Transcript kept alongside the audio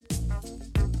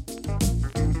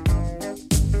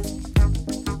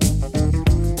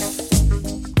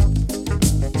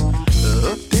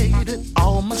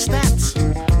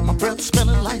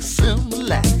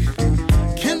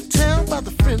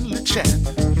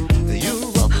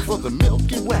the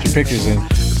Milky Way. Put your pictures in.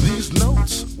 These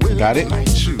notes will Got it?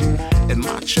 ignite you, and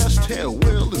my chest hair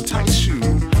will entice you.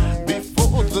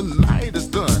 Before the night is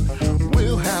done,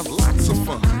 we'll have lots of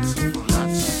fun.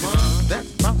 That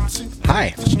bouncy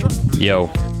Hi. Yo.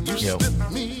 Yo.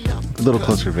 A little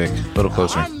closer, Vic. A little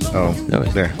closer. Oh, No,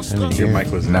 there. I mean, Your here.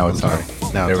 mic was Now it's on.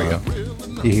 Now There it's we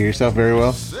on. go. You hear yourself very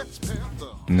well?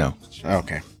 No.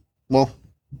 Okay. Well,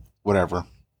 whatever.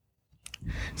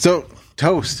 So,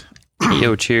 toast.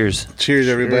 Yo, cheers. Cheers,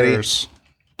 everybody.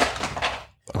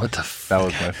 What the f... That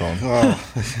was my phone.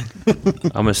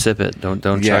 Oh, I'm gonna sip it. Don't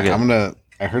yeah. chug it.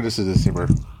 I heard this is a sipper.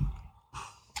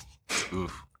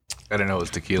 Oof. I didn't know it was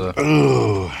tequila.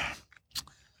 Ooh.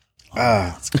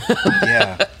 Yeah.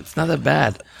 It's not that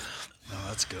bad. No,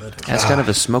 that's good. That's kind of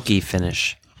a smoky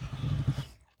finish.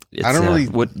 It's, I don't really-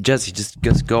 What, Jesse? Just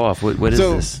go off. What is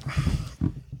So- this?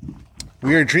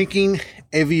 We are drinking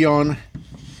Evian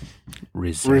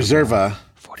Reserva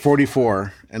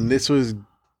 44, and this was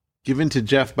given to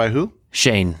Jeff by who?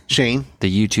 Shane, Shane, the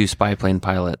U-2 spy plane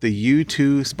pilot, the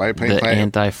U-2 spy plane the pilot.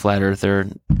 anti-flat earther,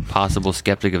 possible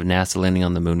skeptic of NASA landing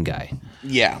on the moon guy.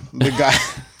 Yeah,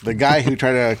 the guy who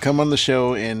tried to come on the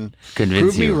show and Convince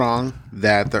prove me you. wrong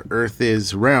that the Earth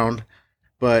is round.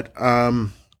 But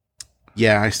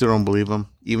yeah, I still don't believe him,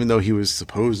 even though he was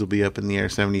supposed to be up in the air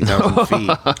 70,000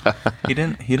 feet. He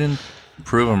didn't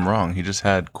prove him wrong. He just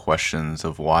had questions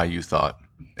of why you thought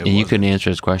it And you wasn't. couldn't answer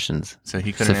his questions So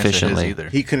he couldn't answer his sufficiently. either.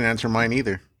 He couldn't answer mine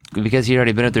either. because he'd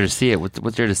already been up there to see it.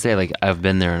 What's there to say? Like, I've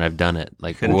been there and I've done it.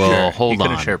 Like, Couldn't well, share- hold he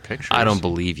couldn't on. share pictures. I don't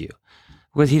believe you.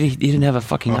 Well, he didn't have a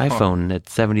fucking iPhone at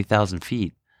 70,000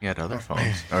 feet. He had other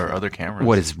phones or other cameras.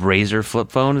 What, his Razor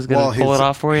flip phone is going to pull it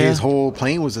off for you? His whole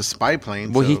plane was a spy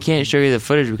plane. Well, so- he can't show you the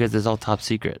footage because it's all top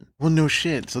secret. Well, no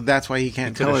shit. So that's why he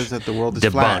can't He tell could've us that the world is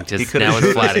Debunked. flat. It's, could've now it's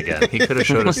showed flat us- again. He could have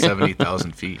showed us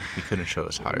 70,000 feet. He couldn't show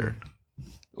us higher.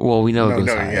 Well, we know it goes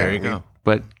no, higher. yeah. There you go.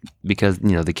 But because, the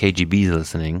KGB is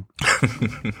listening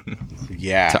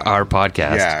Yeah. to our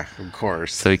podcast. Yeah, of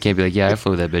course. So he can't be like, yeah, I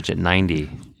flew that bitch at 90.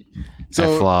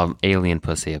 So- I flew alien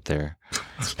pussy up there.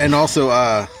 And also,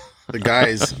 the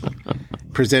guys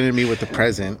presented me with a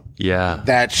present Yeah.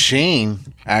 that Shane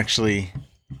actually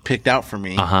picked out for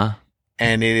me. Uh-huh.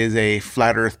 And it is a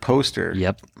flat Earth poster.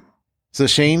 Yep. So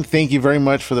Shane, thank you very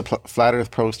much for the flat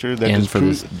Earth poster. That And just for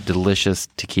proves- this delicious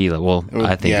tequila. Well, Oh,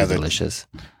 I think yeah, it's the- delicious.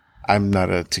 I'm not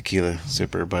a tequila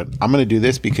sipper, but I'm going to do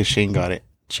this because Shane got it.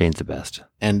 Shane's the best.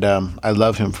 And I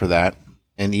love him for that.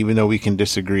 And even though we can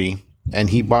disagree, and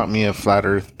he bought me a flat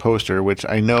Earth poster, which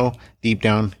I know deep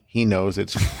down he knows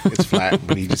it's flat,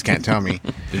 but he just can't tell me.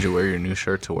 Did you wear your new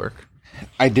shirt to work?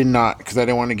 I did not because I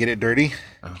didn't want to get it dirty.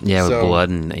 Yeah, with So- blood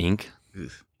and ink.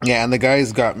 Yeah, and the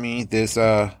guys got me this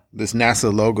this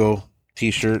NASA logo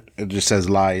T-shirt. It just says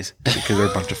lies because they're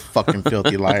a bunch of fucking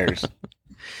filthy liars.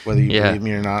 Whether you Yeah. believe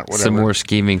me or not, whatever. Some more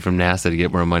scheming from NASA to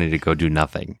get more money to go do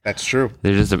nothing. That's true.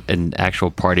 They're just an actual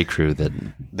party crew that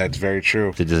That's very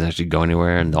true. doesn't actually go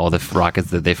anywhere. And all the rockets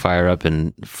that they fire up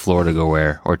in Florida go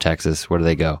where? Or Texas? Where do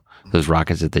they go? Those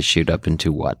rockets that they shoot up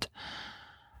into what?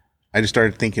 I just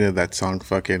started thinking of that song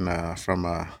fucking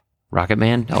from Rocket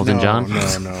Man? Elton John?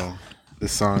 No.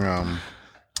 This song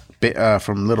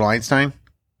from Little Einstein.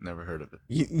 Never heard of it.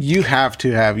 You have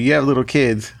little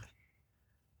kids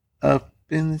up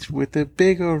in with the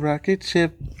big old rocket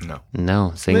ship.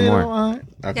 No. Sing Little more.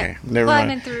 Okay, Yeah. never Climbing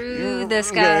mind. through the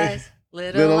skies.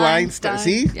 Little Einstein.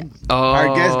 See, Yeah. Oh,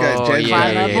 our guest guys, Jenn.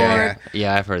 yeah.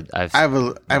 Yeah, I've heard. I have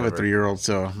a 3-year-old,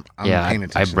 so I'm paying I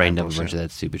attention. brained to up a that bunch of bullshit.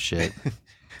 that stupid shit.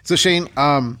 So Shane,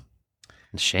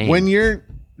 Shame. when you're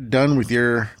done with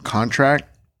your contract,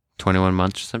 21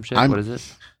 months or some shit? I'm- What is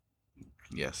it?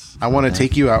 Yes. I want to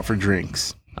take you out for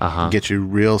drinks, Uh-huh. get you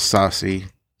real saucy,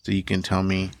 so you can tell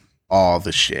me all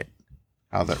the shit,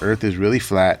 how the Earth is really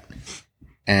flat,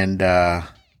 and and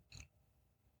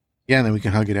then we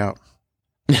can hug it out.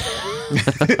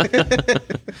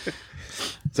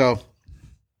 So,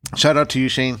 shout out to you,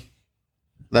 Shane.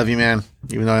 Love you, man.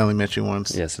 Even though I only met you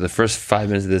once. Yeah, so the first 5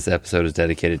 minutes of this episode is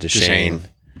dedicated to Shane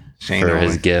Shane for only.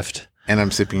 his gift. And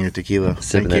I'm sipping your tequila.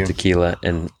 Sipping Thank that you. tequila,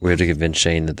 and we have to convince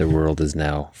Shane that the world is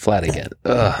now flat again.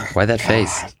 Ugh, why that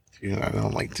face? Dude, I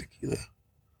don't like tequila.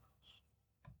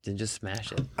 Then just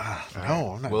smash it.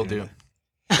 No, I'm not. Will doing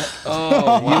do.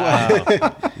 Oh,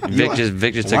 wow. Vic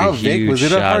just took Wow, a Vic, huge was it a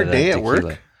shot hard of that day at tequila.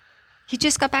 work? He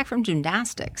just got back from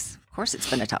gymnastics. Of course, it's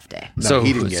been a tough day. No, So,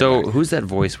 he didn't get so that. who's that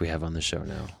voice we have on the show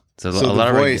now? So, So a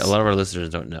lot the voice- of our listeners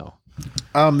don't know.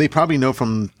 They probably know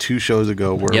from 2 shows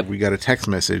ago where Yep. we got a text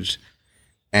message,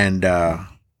 and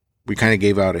we kind of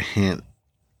gave out a hint.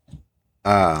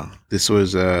 This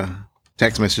was a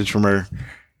text message from our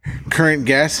current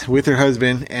guest with her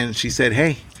husband, and she said,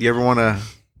 "Hey, if you ever want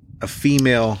a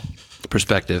female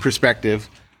perspective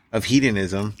of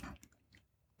hedonism,"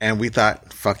 and we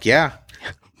thought, "Fuck yeah,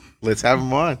 let's have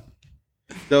them on."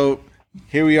 So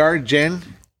here we are, Jen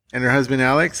and her husband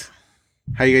Alex.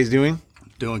 How you guys doing?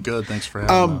 Doing good. Thanks for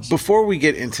having us. Before we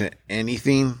get into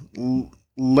anything,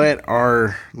 let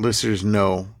our listeners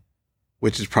know,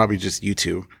 which is probably just you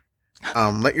two.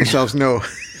 Let yourselves know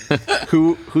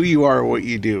who you are, what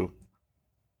you do.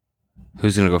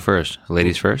 Who's gonna go first?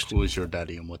 Ladies first. Who is your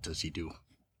daddy and what does he do?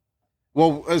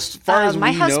 Well, as far as my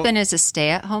we husband know, is a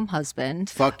stay-at-home husband.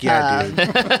 fuck yeah,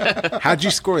 dude. How'd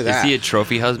you score that? Is he a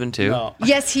trophy husband too? No.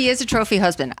 Yes, he is a trophy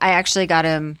husband. I actually got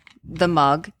him the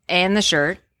mug and the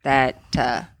shirt that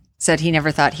said he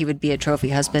never thought he would be a trophy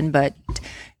husband, but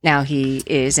now he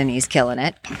is, and he's killing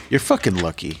it. You're fucking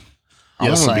lucky.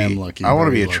 Yes, I am lucky. I want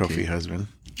to be Very a lucky. trophy husband.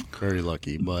 Very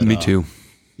lucky. But Me too.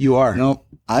 You are. Nope.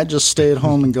 I just stay at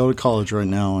home and go to college right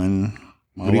now, and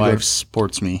my What do you wife go-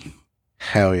 supports me.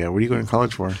 Hell yeah. What are you going to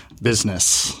college for?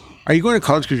 Business. Are you going to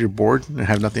college because you're bored and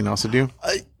have nothing else to do?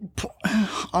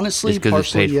 Honestly, Just 'cause it's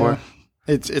partially, paid for?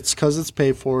 It's because it's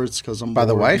paid for. It's because I'm By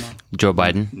the bored. wife? Joe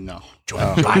Biden. No.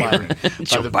 Byron.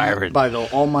 Joe Byron. By the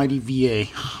almighty VA.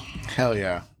 Hell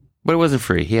yeah. But it wasn't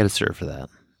free. He had to serve for that.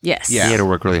 Yes. Yeah. He had to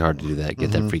work really hard to do that,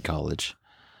 get that free college.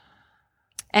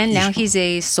 And now he's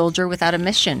a soldier without a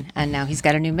mission, and now he's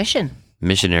got a new mission.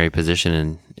 Missionary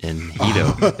position in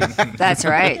Hedo. That's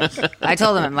right. I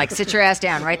told him, I'm like, sit your ass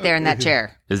down right there in that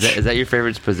chair. Is that your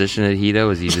favorite position at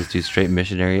Hedo? Is you just do straight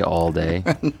missionary all day,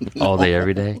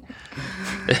 every day?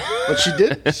 But she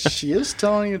did. She is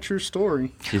telling a true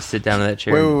story. Just sit down in that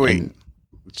chair. Wait. and-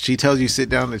 She tells you sit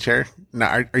down in the chair.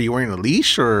 Now, are you wearing a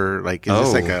leach or like is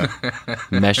this like a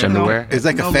mesh underwear. is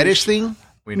like a fetish thing?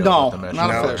 We know No, about the mesh. not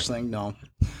No. a fetish thing. No.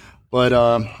 But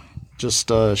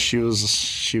she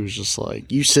was just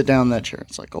like, you sit down in that chair.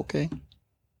 It's like, okay.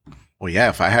 Well, yeah.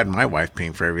 If I had my wife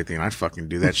paying for everything, I'd fucking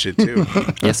do that shit too.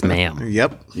 Yes, ma'am.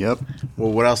 Yep. Yep.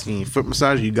 Well, what else? Need foot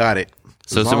massage? You got it.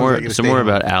 So As some long as I more get to some stay more home.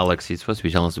 about Alex. He's supposed to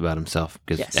be telling us about himself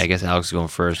because Yes. I guess Alex is going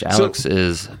first. Alex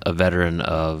is a veteran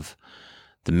of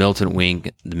the militant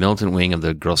wing of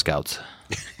the Girl Scouts.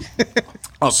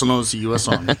 Also known as the U.S.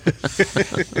 Army.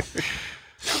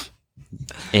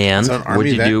 And So an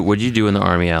Army vet? what'd you do in the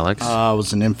Army, Alex? I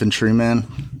was an infantryman,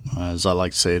 as I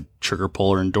like to say, trigger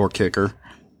puller and door kicker.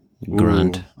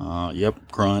 Grunt.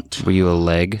 Yep, grunt. Were you a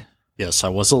leg? Yes, I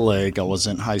was a leg. I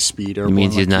wasn't high speed It airborne.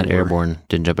 means he's like not you were. airborne.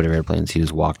 Didn't jump out of airplanes. He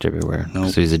just walked everywhere.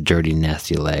 Nope. So he's a dirty,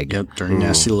 nasty leg. Yep, dirty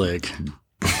nasty leg.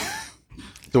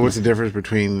 So what's the difference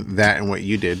between that and what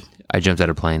you did? I jumped out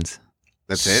of planes.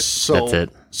 That's it. So, That's it.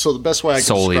 So the best way I can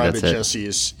Solely, describe it, that's Jesse,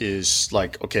 is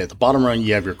like, okay, at the bottom rung,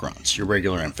 you have your grunts, your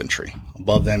regular infantry.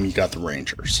 Above them, you got the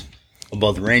Rangers.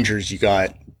 Above the Rangers, you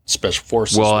got Special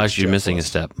Forces. Well, which actually, you're Jeff missing a was.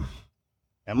 step.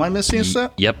 Am I missing a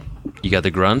step? Yep. You got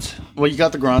the grunts. Well, you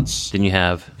got the grunts. Then you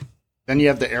have, Then you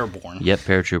have the airborne. yep,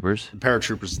 paratroopers. The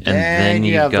paratroopers. And Then, then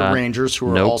you you have got- the Rangers, who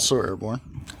are Nope. also airborne.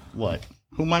 What?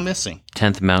 Who am I missing?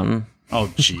 10th Mountain.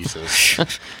 Oh, Jesus.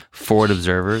 Forward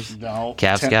observers. No.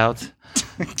 Cav Scouts.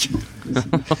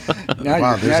 Now,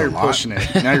 Wow, you're, there's now a you're lot. pushing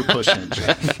it. Now you're pushing it,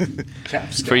 Jeff. Cap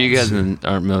For you Scouts. guys in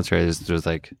the military, there's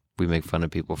like, we make fun of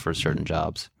people for certain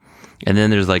jobs. And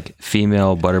then there's like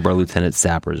female butterbar lieutenant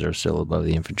sappers are still above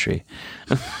the infantry.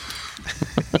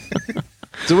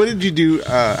 So what did you do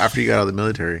after you got out of the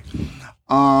military?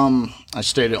 I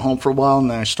stayed at home for a while, and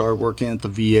then I started working at the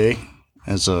VA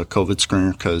as a COVID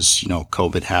screener because,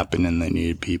 COVID happened and they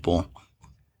needed people.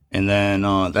 And then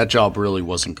that job really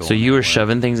wasn't going So you were anywhere.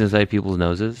 shoving things inside people's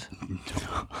noses?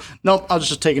 Nope, I was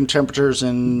just taking temperatures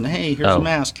and, hey, here's Oh. a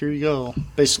mask, here you go.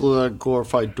 Basically a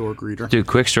glorified door greeter. Dude,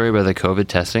 quick story about the COVID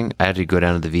testing. I had to go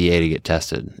down to the VA to get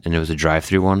tested, and it was a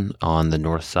drive-through one on the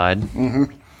north side. Mm-hmm.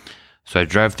 So I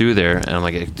drive through there, and I'm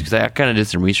like, because I kind of did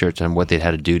some research on what they'd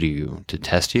had to do to you to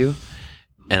test you,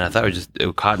 and I thought it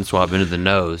would cotton swab into the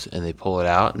nose, and they pull it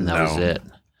out, and that was No. it.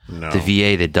 No. The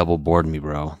VA, they double boarded me,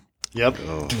 bro. Yep.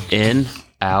 In,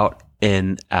 out,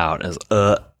 in, out.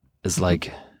 It's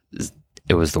like,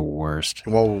 it was the worst.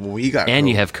 Well, we got And COVID.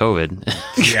 you have COVID.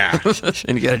 Yeah.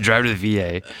 And you got to drive to the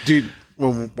VA. Dude,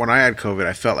 when I had COVID,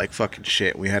 I felt like fucking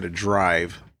shit. We had to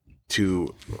drive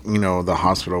to, the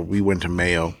hospital. We went to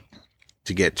Mayo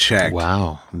to get checked.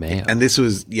 Wow, Mayo. And this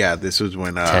was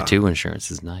when Tattoo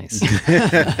insurance is nice.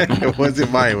 it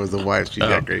wasn't mine, it was the wife's. She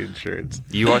got great insurance.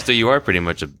 You are pretty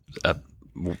much a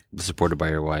supported by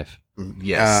your wife.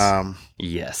 Yes.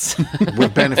 Yes.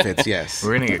 With benefits, yes.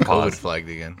 We're going to get COVID flagged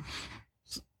again.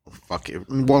 fuck it.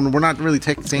 Well, we're not really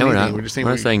saying No, we're anything. not. We're just saying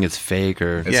We're not saying it's fake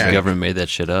or Yeah. the government made that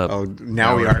shit up. Oh,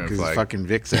 Now now we we're are gonna because flag. fucking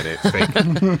Vic said it.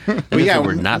 But But yeah,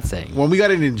 we're not saying. when we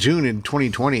got it in June in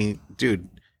 2020, dude,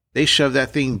 they shoved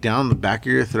that thing down the back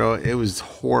of your throat. It was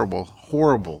horrible.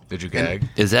 Did you gag?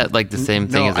 Is that like the same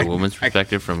thing No, as a woman's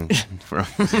perspective from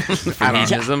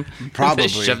hedonism? Probably. They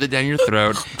shoved it down your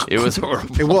throat. It was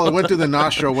horrible. Well, it went through the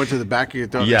nostril, went to the back of your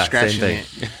throat, Yeah, and scratching same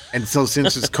it. And so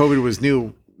since COVID was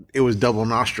new, it was double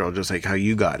nostril, just like how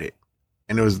you got it.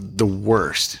 And it was the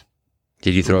worst.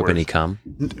 Did you throw up any cum?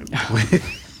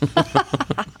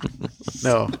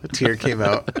 No, a tear came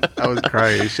out. I was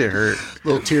crying. Shit hurt.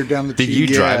 Little tear down the Did cheek. you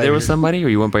drive Yeah. there with somebody or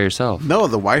you went by yourself? No,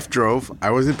 the wife drove.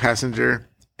 I was in passenger.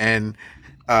 And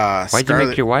Why'd you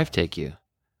make your wife take you?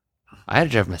 I had to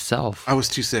drive myself. I was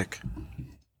too sick.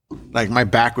 Like my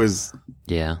back was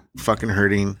Yeah. fucking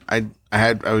hurting. I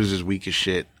was just weak as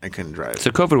shit. I couldn't drive. So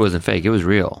COVID wasn't fake. It was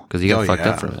real because you got Oh, fucked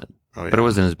yeah. up from it. Oh, yeah. But it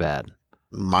wasn't as bad.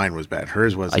 Mine was bad.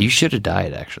 Hers wasn't. You should have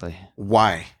died, actually.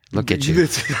 Why? Look at you.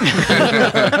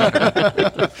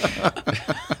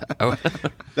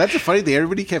 That's a funny thing.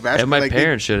 Everybody kept asking. And my like,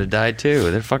 parents should have died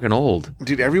too. They're fucking old.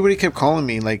 dude, everybody kept calling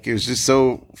me. Like, it was just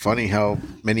so funny how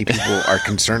many people are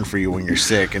concerned for you when you're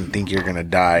sick and think you're gonna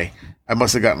die. I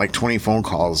must have gotten like 20 phone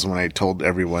calls when I told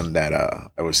everyone that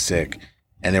I was sick,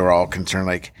 and they were all concerned.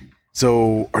 Like,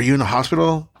 so are you in the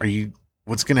hospital?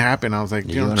 What's gonna happen? I was like,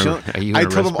 You I'm on a- chilling. are you I on a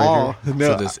told them all.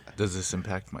 No, So does this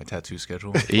impact my tattoo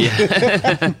schedule?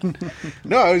 Yeah.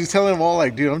 no, I was just telling them all,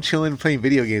 like, dude, I'm chilling, playing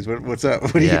video games. What's up?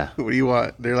 What do you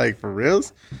want? They're like, for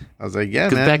reals? I was like, yeah,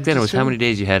 Because man. back then it just was how many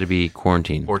days you had to be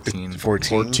quarantined? 14.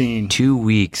 14. 2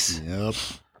 weeks. Yep.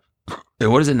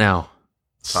 And what is it now?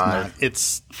 It's not-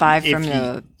 It's 5 if from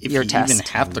you, if your you test. even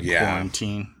have to Yeah.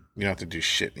 quarantine. You don't have to do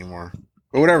shit anymore.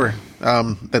 But whatever.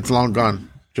 That's long gone.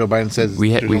 Joe Biden says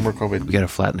there's no more COVID. We got to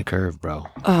flatten the curve, bro.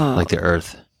 Oh. Like the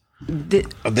Earth. The-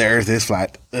 The earth is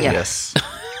flat. Ugh. Yeah. Yes.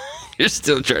 You're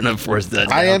still trying to force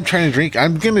that. I down. am trying to drink.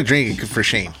 I'm gonna drink it for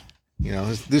Shane. You know,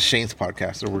 this is Shane's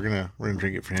podcast, so we're gonna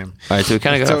drink it for him. All right, so we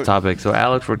kind of got So- off topic. So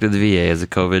Alex worked at the VA as a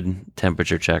COVID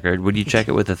temperature checker. Would you check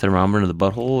it with a thermometer in the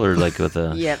butthole or like with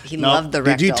a? Yep, he No. loved the Did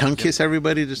rectal. you tongue kiss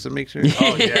everybody just to make sure?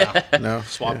 Oh yeah. No.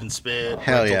 Swap and spit.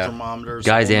 Hell rectal yeah. Thermometers.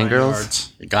 Guys whole and 9 girls?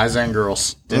 yards. Guys and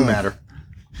girls. Didn't matter.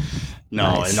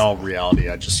 No, Nice. in all reality,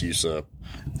 I just use a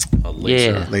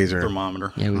laser, Yeah. Laser.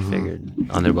 thermometer Yeah, we figured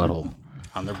on their butthole.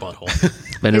 on their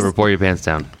butthole. Bend over, pour your pants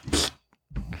down.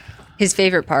 His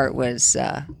favorite part was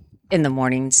in the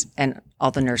mornings, and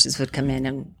all the nurses would come in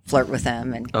and flirt with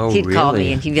him, and Oh, he'd call really?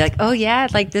 me, and he'd be like, "Oh yeah,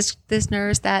 like this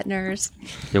nurse, that nurse."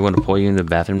 They want to pull you in the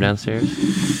bathroom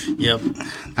downstairs. Yep.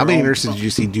 How many nurses did you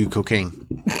see do cocaine?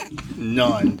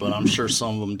 None, but I'm sure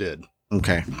some of them did.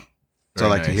 Okay. So I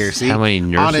like to nice. hear. See, How many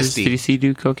nurses honesty. did you see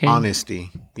do cocaine?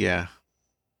 Honesty. Yeah.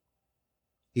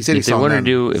 He said he If they saw want to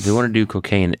none. do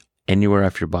cocaine anywhere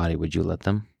off your body, would you let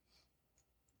them?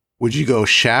 Would you go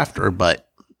shaft or butt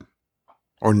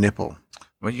or nipple?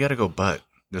 Well, you got to go butt.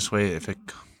 This way, if it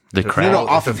The if it crab. falls-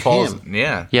 off if it of falls, him.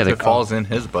 yeah, Yeah, if the- it falls in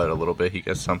his butt a little bit, he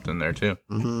gets something there too.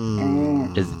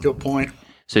 Is- Good point.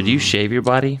 so do you shave your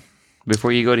body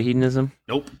before you go to hedonism?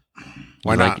 Nope.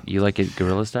 Why you not? Like, you like it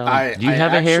gorilla style? I- do you I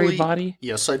have a hairy actually- body?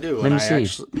 Yes, I do. Let and me I see.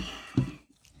 actually-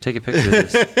 Take a picture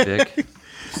of this, Vic.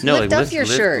 No, Lift up your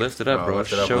shirt. Lift it up, bro.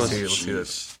 Lift it up. Show Let's us. see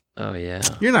this. Oh yeah.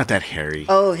 You're not that hairy.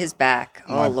 Oh, his back.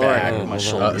 Oh My Lord, back, Oh, my hold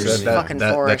shoulders. This fucking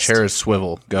that forest. chair is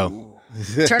swivel. Go.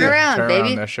 turn around, Turn baby.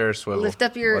 around. That chair is swivel. Lift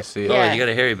up your. Let's see. Oh, Yeah. you got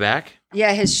a hairy back?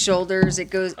 Yeah, his shoulders. It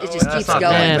goes. It just that's keeps not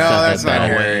going. bad. No, not that's that not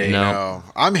bad. hairy. No. No.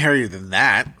 I'm hairier than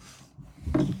that.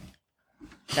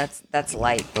 That's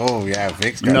light. Oh yeah,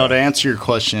 Vic's No, got to answer your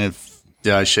question, if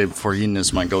did I shave before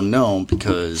hedonism, I go no,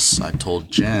 because I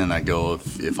told Jen, I go,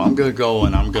 if I'm gonna go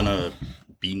and I'm gonna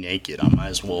be naked, I might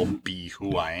as well be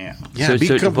who I am. Yeah, So- be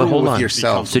so- but comfortable hold with on.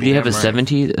 yourself. So do you have a Damn right.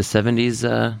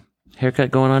 70s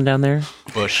haircut going on down there?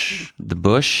 Bush. The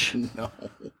bush? No. Are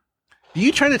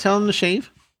you trying to tell him to shave?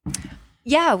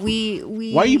 Yeah, we.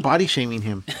 Why are you body shaming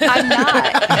him? I'm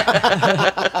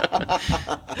not.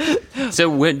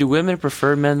 So do women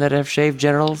prefer men that have shaved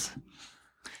genitals?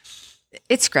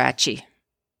 It's scratchy.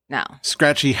 No.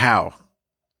 Scratchy how?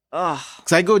 Oh,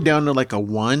 Because I go down to like a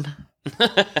 1.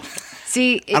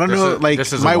 see, I don't know. is- Like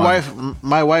this is a my 1.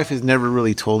 my wife has never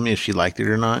really told me if she liked it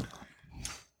or not.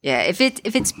 yeah. If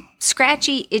it's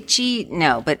scratchy, itchy,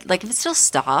 no. But like if it's still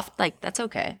soft, like that's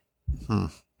okay.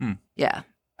 Yeah.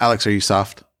 Alex, are you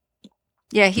soft?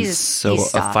 Yeah, he's So he's a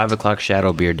soft. 5 o'clock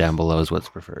shadow beard down below is what's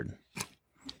preferred.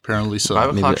 Apparently so.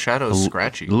 5 o'clock Maybe shadow is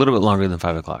scratchy. A little bit longer than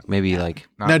 5 o'clock. Maybe like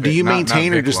Not Now, do big- you not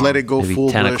maintain or big just long. let it go maybe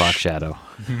full 10 bush? o'clock shadow.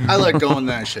 I let go and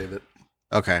then I shave it.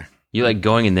 Okay. You like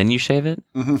going and then you shave it?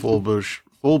 full bush,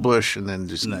 and then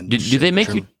just. Do they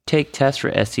make you take tests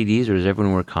for STDs, or does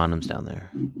everyone wear condoms down there?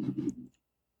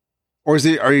 Or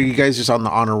are you guys just on the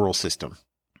honor roll system?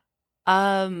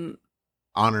 Honor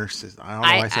system. I don't know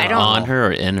why I said I don't- On her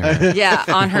or in her? Yeah,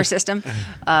 on her system.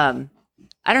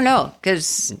 I don't know,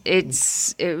 because it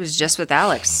was just with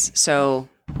Alex, so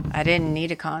I didn't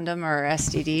need a condom or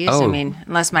STDs. Oh. I mean,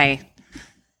 unless my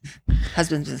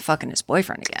husband's been fucking his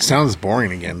boyfriend again. Sounds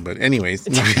boring again, but anyways,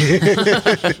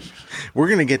 we're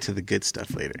gonna get to the good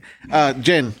stuff later.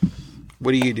 Jen,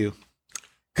 what do you do?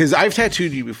 Because I've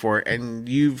tattooed you before, and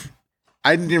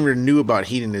I never knew about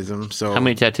hedonism. So How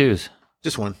many tattoos?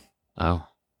 Just one. Oh.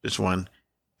 Just one.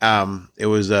 It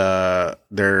was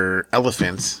their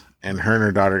elephants, and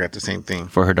her daughter got the same thing.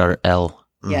 For her daughter, Elle.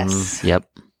 Yes. Yep.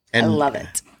 And I love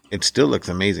it. It still looks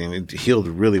amazing. It healed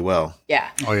really well. Yeah.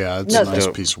 Oh yeah, it's No, a nice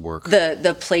dope. piece of work.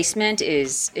 The placement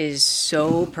is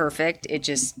so perfect. It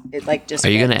just Are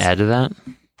you going to fits. add to that?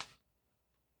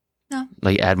 No.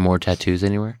 Like add more tattoos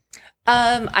anywhere?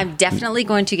 I'm definitely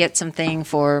going to get something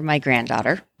for my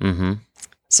granddaughter. Mm-hmm.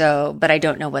 So, but I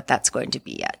don't know what that's going to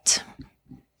be yet.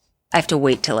 I have to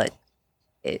wait till it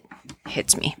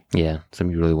hits me. Yeah.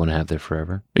 Something you really want to have there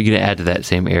forever. Are you going to add to that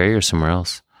same area or somewhere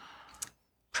else?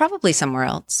 Probably somewhere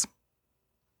else.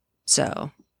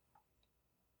 So,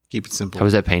 Keep it simple. How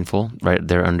was that painful? Right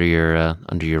there under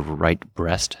your right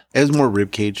breast? It was more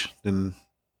rib cage than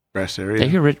breast area.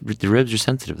 Yeah, the ribs are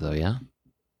sensitive though, yeah?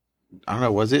 I don't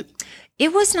know. Was it?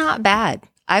 it was not bad.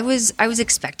 I was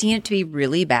expecting it to be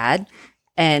really bad,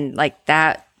 and like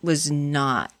that was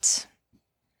not.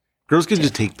 Girls can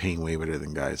just take pain way better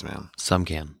than guys, man. Some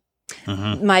can.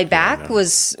 My back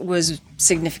was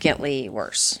significantly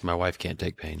worse. My wife can't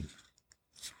take pain.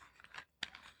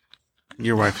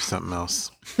 Your wife is something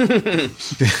else.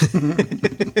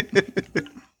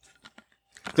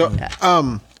 So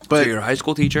you're a high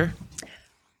school teacher?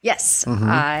 Yes,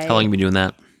 How long you been doing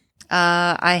that?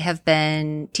 I have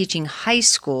been teaching high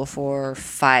school for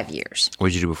 5 years. What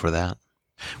did you do before that?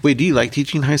 Wait, do you like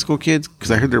teaching high school kids?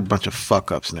 Because I heard they're a bunch of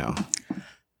fuck ups now.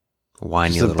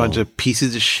 Whiny Just a little. bunch of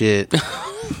pieces of shit.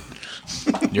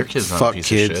 Your kid's not Fuck a piece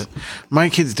kids. of shit. My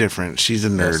kid's different. She's a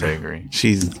nerd. Yes, I agree.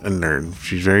 She's a nerd.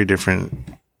 She's very different.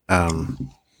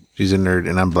 She's a nerd,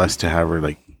 and I'm blessed to have her.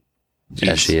 Like,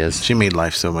 Yeah, she is. She made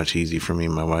life so much easy for me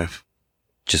and my wife.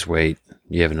 Just wait.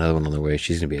 You have another one on the way.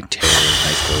 She's gonna be a terror in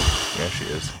high school. Yeah, she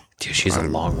is. Dude, she's a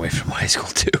long way from high school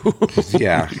too.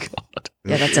 Yeah,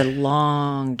 Yeah, that's a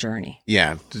long journey.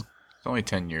 yeah. It's only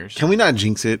 10 years. Can we not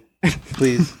jinx it,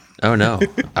 please? Oh no,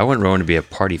 I want Rowan to be a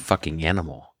party fucking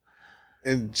animal.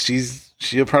 And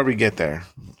she'll probably get there.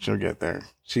 She'll get there.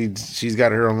 She's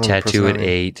got her own little Tattoo at personality.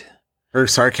 8. Her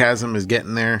sarcasm is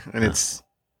getting there, and it's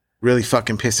really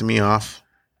fucking pissing me off.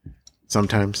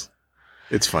 Sometimes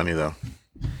it's funny though.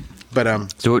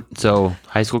 But So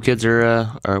high school kids are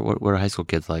what are high school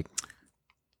kids like?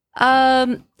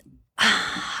 I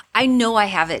know I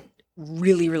have it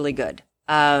really, really good.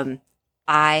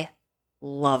 I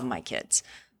love my kids.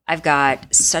 I've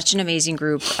got such an amazing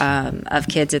group of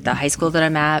kids at the high school that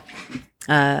I'm at.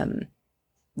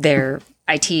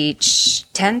 I teach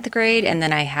 10th grade, and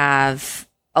then I have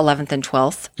 11th and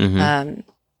 12th.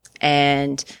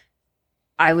 And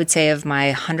I would say of my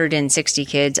 160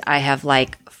 kids, I have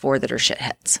like 4 that are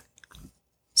shitheads.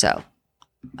 So,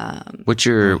 What's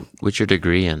your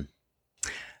degree in?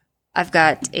 I've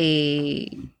got a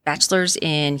bachelor's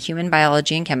in human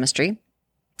biology and chemistry.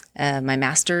 My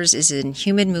master's is in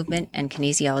human movement and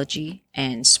kinesiology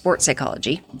and sports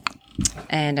psychology.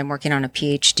 And I'm working on a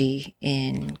PhD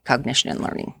in cognition and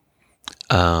learning.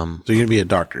 so you're gonna be a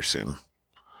doctor soon.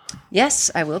 Yes,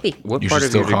 I will be. What You part should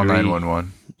of still your call degree?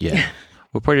 911. Yeah.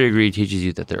 What part of your degree teaches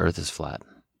you that the Earth is flat?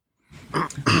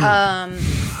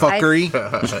 Fuckery.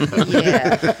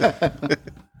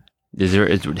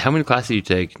 Yeah. How many classes do you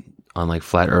take on like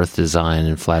flat Earth design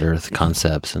and flat Earth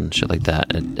concepts and shit like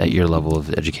that at your level of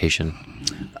education?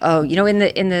 Oh,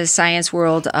 in the science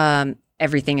world,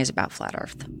 everything is about flat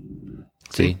Earth.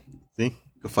 See, See,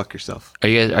 go fuck yourself. are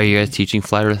you guys teaching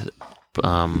flat Earth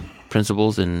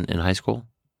principles in high school?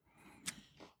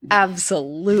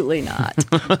 Absolutely not.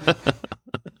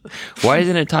 Why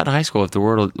isn't it taught in high school if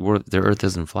the Earth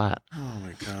isn't flat? Oh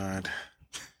my god.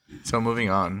 So moving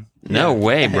on. No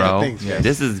way, bro. Thanks, guys.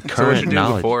 This is So what current you do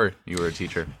knowledge. before you were a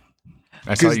teacher?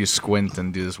 I saw you squint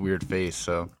and do this weird face.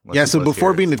 So So let's before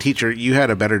hear it. being a teacher, you had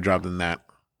a better job than that.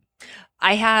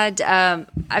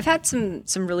 I've had some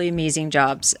really amazing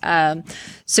jobs.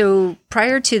 So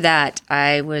prior to that,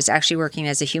 I was actually working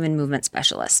as a human movement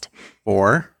specialist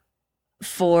Or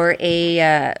for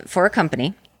a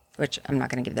company, which I'm not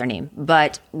going to give their name.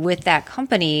 But with that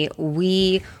company,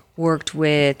 we worked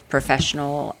with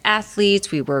professional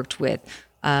athletes. We worked with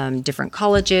different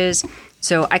colleges.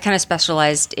 So I kind of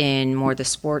specialized in more the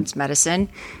sports medicine.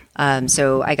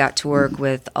 So I got to work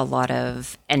with a lot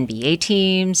of NBA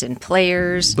teams and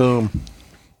players. Boom.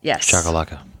 Yes.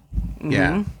 Chakalaka.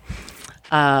 Yeah.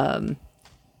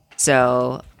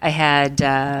 So I had.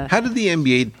 How did the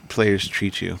NBA players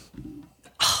treat you?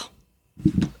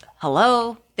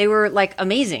 Hello, they were like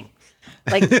amazing.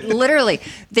 Like literally,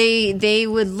 they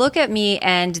would look at me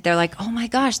and they're like, "Oh my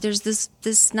gosh, there's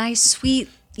this nice, sweet,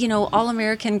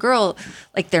 all-American girl."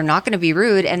 Like they're not going to be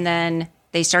rude, and then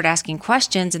they start asking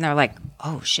questions, and they're like,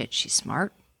 "Oh shit, she's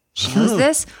smart. She knows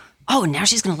this. Oh, now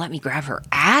she's going to let me grab her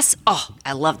ass. Oh,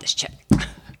 I love this chick."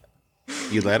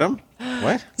 You let them?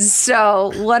 What?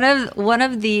 So one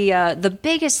of the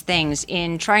biggest things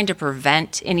in trying to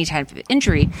prevent any type of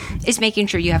injury is making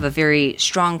sure you have a very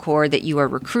strong core, that you are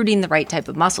recruiting the right type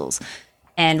of muscles.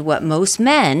 And what most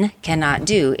men cannot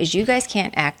do is you guys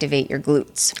can't activate your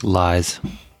glutes. Lies.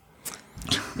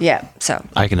 Yeah, so.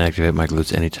 I can activate my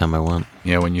glutes anytime I want.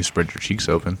 Yeah, when you spread your cheeks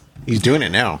open. He's doing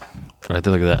it now. Right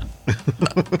there, look at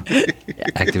that.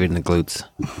 Activating the glutes.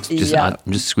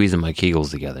 I'm just squeezing my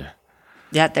Kegels together.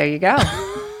 Yeah, there you go.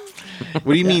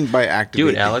 What do you mean by Do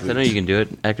activate? it, Alex. I know you can do it.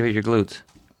 Activate your glutes.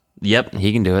 Yep,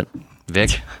 he can do it.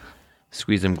 Vic,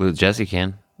 squeeze them glutes. Jesse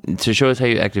can. To show us how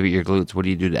you activate your glutes, what do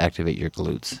you do to activate your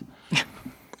glutes?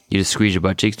 You just squeeze your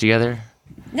butt cheeks together?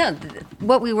 No,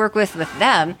 what we work with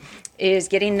them is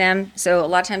getting them. So a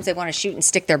lot of times they want to shoot and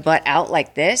stick their butt out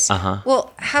like this.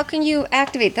 Well, how can you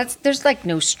activate? There's like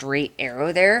no straight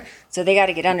arrow there. So they got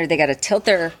to get under. They got to tilt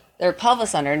their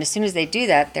pelvis under. And as soon as they do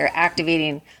that, they're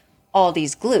activating all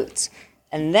these glutes.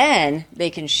 And then they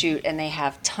can shoot, and they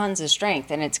have tons of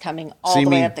strength, and it's coming all the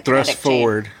way up the kinetic thrust chain.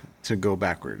 forward to go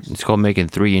backwards. It's called making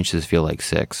 3 inches feel like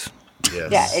 6.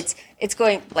 Yes. Yeah, it's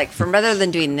going like from rather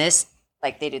than doing this,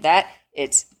 like they do that,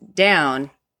 it's down,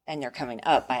 and they're coming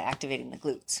up by activating the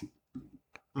glutes.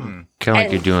 Kind of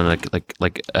like you're doing like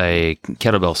a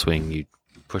kettlebell swing. You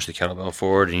push the kettlebell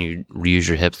forward, and you use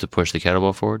your hips to push the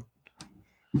kettlebell forward.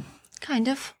 Kind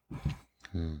of.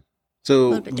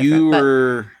 So bit different, you but-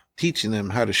 were teaching them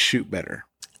how to shoot better,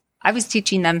 I was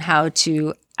teaching them how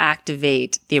to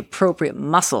activate the appropriate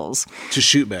muscles to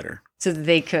shoot better. so that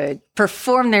they could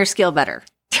perform their skill better.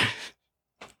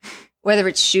 Whether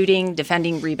it's shooting,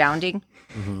 defending, rebounding.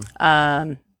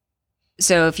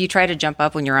 So if you try to jump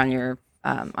up when you're on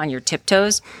your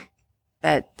tiptoes,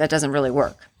 that doesn't really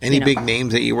work. Any big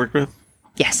names that you work with?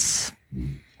 Yes.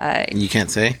 You can't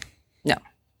say? No.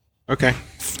 Okay.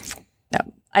 No.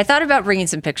 I thought about bringing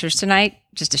some pictures tonight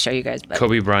just to show you guys, but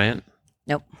Kobe Bryant,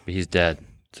 nope. but he's dead,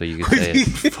 so you can say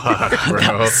it. Fuck, bro.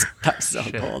 That was so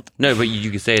cold. No, but you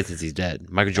can say it since he's dead.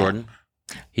 Michael Jordan.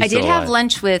 He's I did still have alive.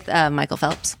 lunch with Michael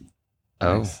Phelps.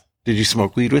 Oh, Did you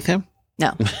smoke weed with him?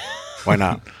 No. Why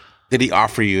not? Did he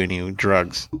offer you any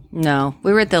drugs? No.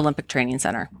 We were at the Olympic Training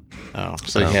Center. Oh,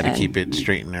 so you had to keep it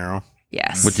straight and narrow.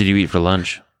 Yes. what did you eat for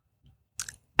lunch?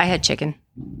 I had chicken.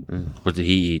 What did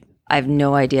he eat? I have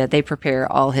no idea. They prepare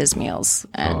all his meals.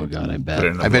 And Oh God, I Put it bet.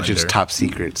 in the I bet you it's blender. top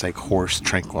secret. It's like horse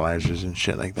tranquilizers and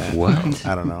shit like that. What?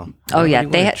 I don't know. Oh yeah,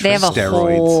 they have a Steroids.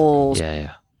 whole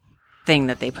Yeah. thing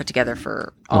that they put together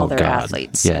for all their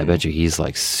athletes. Yeah, I bet you he's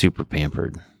like super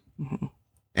pampered.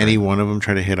 Any one of them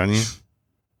try to hit on you?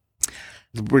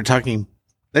 We're talking.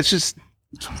 Let's just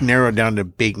narrow it down to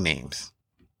big names.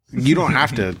 You don't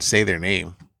have to say their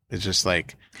name. It's just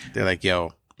like they're like,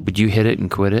 "Yo, Would you hit it and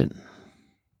quit it?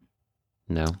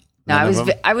 No. No, None of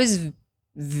them? I was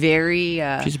very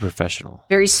She's a professional.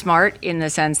 very smart in the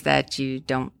sense that you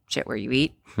don't shit where you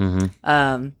eat.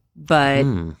 Mm-hmm.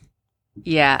 But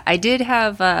yeah, I did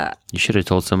have You should have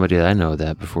told somebody that I know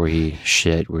that before he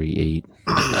shit where he ate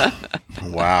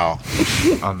wow."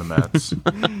 On the mats.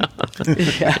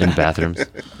 in bathrooms,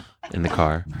 in the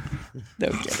car. no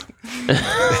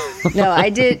kidding. No, I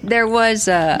did. There was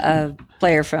a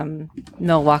player from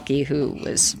Milwaukee who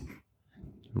was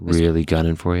Really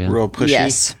gunning for you. Real pushy.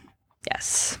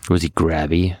 yes. Was he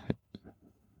grabby?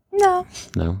 No,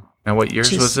 No. And what years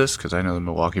Jeez. was this? Because I know the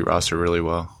Milwaukee roster really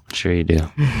well. Sure you do.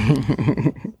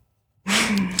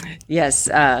 yes.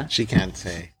 She can't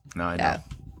say. No, I know. Yeah.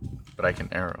 But I can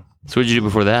arrow. So what did you do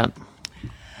before that?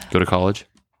 Go to college?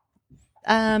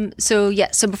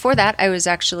 So before that, I was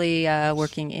actually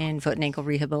working in foot and ankle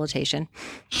rehabilitation.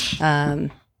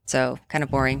 So kind of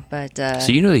boring, but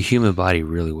So you know the human body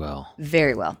really well.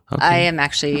 very well. Okay. I am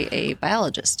actually a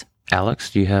biologist. Alex,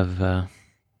 do you have a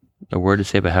word to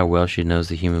say about how well she knows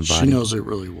the human body? She knows it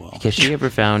really well. Has she ever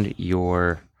found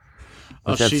your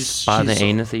What's that spot in the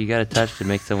anus that you got to touch to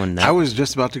make someone nut? I was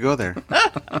just about to go there.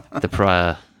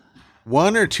 The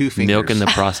one or two fingers. Milk in the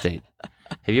prostate.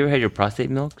 Have you ever had your prostate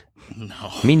milked?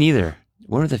 No. Me neither. I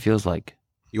wonder what that feels like.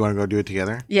 You want to go do it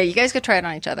together? Yeah, you guys could try it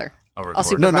on each other. I'll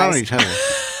supervise. No, not on each other.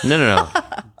 No.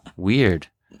 Weird.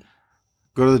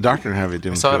 Go to the doctor and have it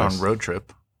done. I saw it on Road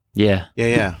Trip. Yeah.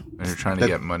 Yeah. And you're trying to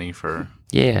get money for...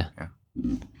 Yeah.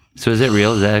 So is it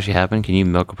real? Does that actually happen? Can you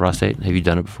milk a prostate? Have you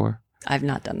done it before? I've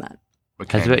not done that.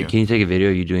 Can you take a video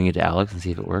of you doing it to Alex and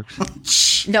see if it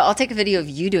works? No, I'll take a video of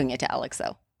you doing it to Alex,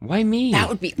 though. Why me? That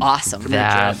would be awesome.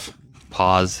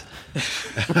 Pause.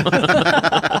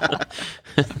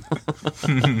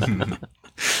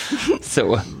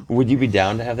 So, would you be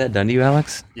down to have that done to you,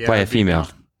 Alex? Yeah, by a female,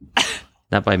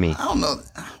 not by me. I don't know.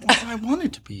 I want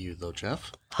it to be you, though,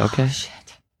 Jeff. Okay.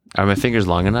 Are my fingers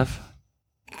long enough?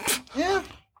 Yeah,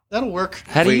 that'll work.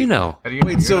 How do you know?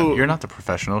 You're not the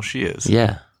professional. She is.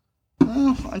 Yeah.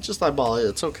 Well, I just eyeball it.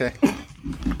 It's okay.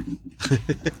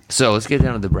 So let's get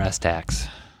down to the brass tacks.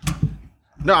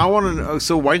 No, I want to know.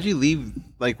 So why did you leave,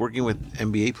 like, working with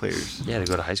NBA players? Yeah, to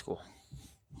go to high school.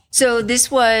 So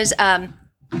this was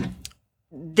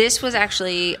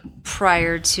actually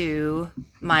prior to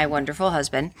my wonderful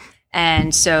husband.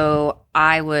 And so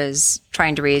I was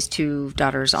trying to raise two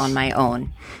daughters on my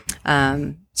own.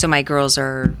 So my girls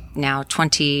are now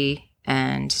 20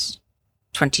 and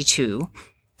 22.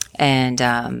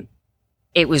 And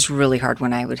it was really hard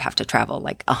when I would have to travel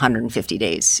like 150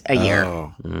 days a year.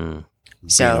 Oh.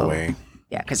 So,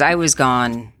 yeah, because I was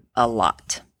gone a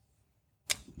lot.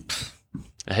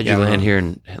 How'd you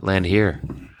land here?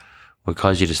 What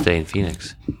caused you to stay in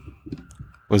Phoenix?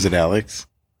 Was it Alex?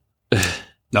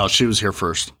 No, she was here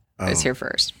first. I was here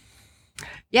first.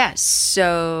 Yeah,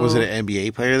 so... Was it an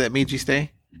NBA player that made you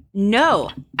stay?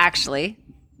 No, actually.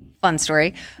 Fun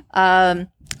story. I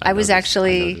was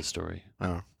actually... I know this story.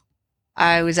 Oh.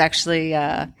 I was actually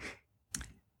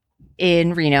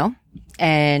in Reno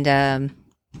and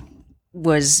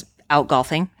was out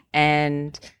golfing,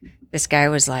 and this guy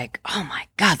was like, "Oh my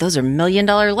God, those are $1 million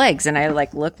legs," and I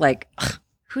like looked like,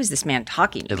 "Who's this man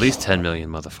talking to?" At least 10 million,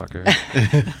 motherfucker.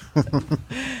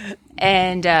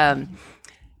 And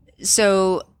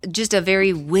so, just a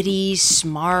very witty,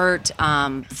 smart,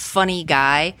 funny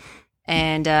guy.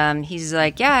 And he's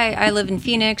like, "Yeah, I live in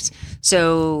Phoenix."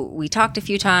 So we talked a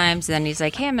few times. Then he's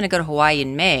like, "Hey, I'm going to go to Hawaii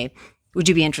in May. Would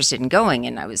you be interested in going?"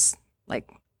 And I was like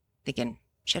thinking,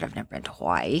 shit, I've never been to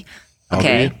Hawaii.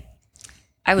 Okay.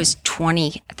 I was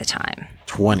 20 at the time.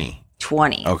 20.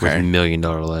 Okay. With $1 million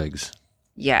legs.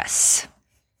 Yes.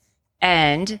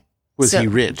 And was he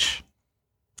rich?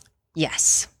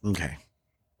 Yes. Okay.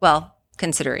 Well,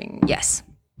 considering yes.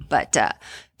 But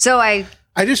so I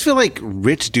just feel like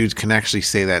rich dudes can actually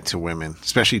say that to women,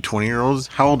 especially 20-year-olds.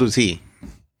 How old was he?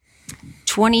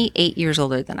 28 years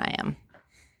older than I am.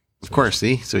 Of course,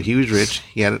 see? So he was rich.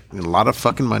 He had a lot of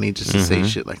fucking money just to say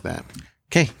shit like that.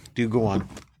 Okay, do go on.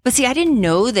 But see, I didn't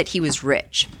know that he was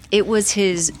rich. It was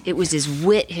his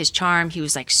wit, his charm. He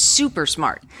was like super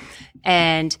smart.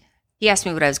 And he asked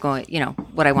me what I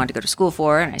wanted to go to school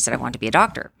for. And I said, I want to be a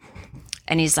doctor.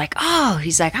 And he's like,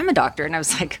 I'm a doctor. And I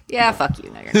was like, yeah, fuck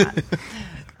you. No, you're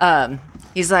not.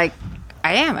 He's like,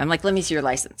 I am. I'm like, let me see your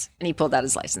license. And he pulled out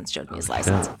his license, showed me his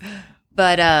license.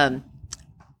 But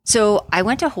so I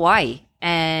went to Hawaii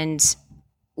and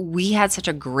we had such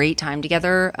a great time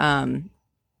together.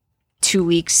 2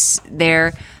 weeks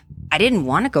there. I didn't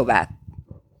want to go back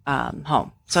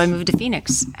home. So I moved to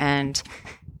Phoenix, and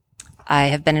I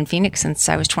have been in Phoenix since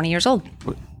I was 20 years old.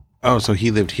 Oh, so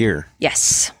he lived here.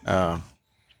 Yes.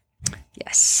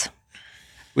 Yes.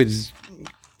 Which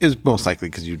is most likely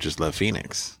because you just love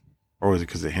Phoenix. Or was it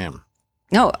because of him?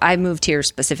 No, I moved here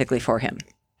specifically for him.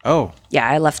 Oh. Yeah,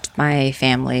 I left my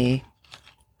family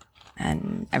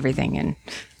and everything, and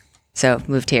so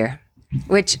moved here.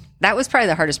 Which, that was probably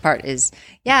the hardest part is,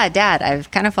 yeah, Dad,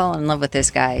 I've kind of fallen in love with this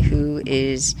guy who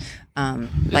is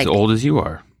as old as you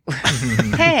are.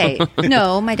 Hey,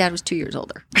 no, my dad was 2 years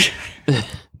older. There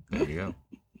you go.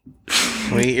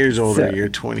 28 years older, you're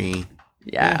 20.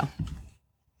 Yeah.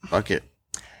 Fuck it.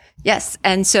 Yes.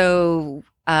 And so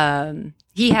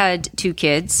he had 2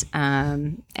 kids,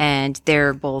 and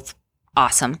they're both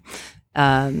awesome.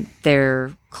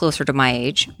 They're closer to my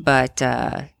age, but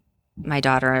my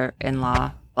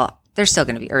daughter-in-law, well, they're still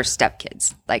going to be, or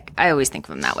stepkids. Like, I always think of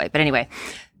them that way. But anyway,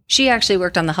 she actually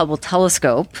worked on the Hubble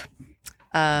telescope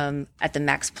at the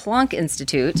Max Planck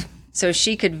Institute, so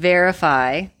she could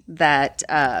verify that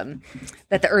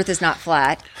that the Earth is not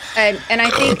flat. And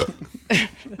I think...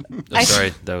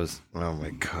 Sorry, that was... Oh, my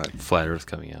God. Flat Earth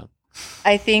coming out.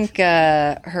 I think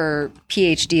her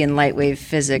PhD in light wave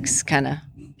physics kind of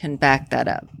can back that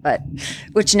up. But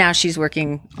which now she's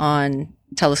working on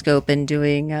telescope and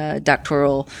doing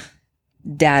doctoral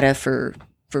data for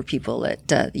people at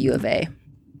the U of A.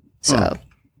 So,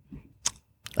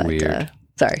 but, weird.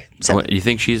 Sorry. So, What, you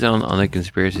think she's on the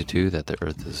conspiracy too, that the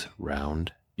Earth is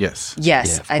round? Yes. yes,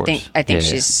 Yeah, of course. I think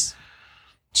Yeah,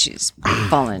 she's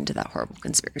fallen into that horrible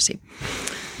conspiracy.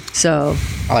 So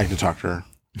I like to talk to her.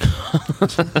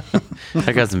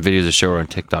 I got some videos to show her on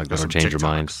TikTok that'll change her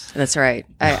mind. that's right.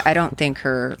 I don't think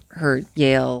her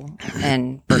Yale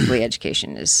and Berkeley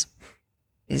education is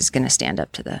going to stand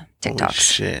up to the Holy TikToks.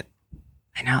 shit.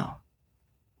 I know.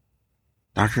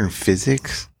 Doctor in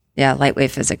physics? Yeah, lightwave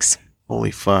physics.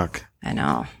 Holy fuck. I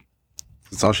know.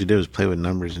 That's all she did was play with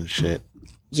numbers and shit.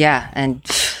 Yeah, and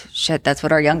shit, that's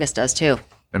what our youngest does too.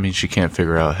 I mean, she can't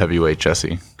figure out heavyweight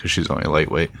Jesse because she's only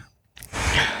lightweight.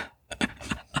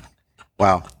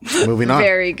 Wow. Moving on.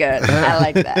 Very good. I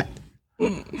like that.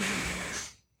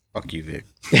 Fuck you, Vic.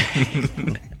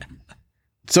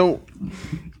 So,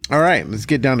 all right, let's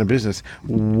get down to business.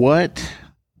 What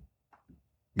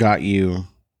got you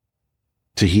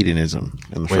to hedonism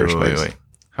in the first place? Wait.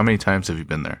 How many times have you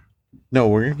been there? No,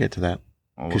 we're going to get to that.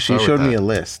 Well, we'll Because she start with showed me that. a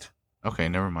list. Okay,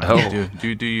 never mind. Oh.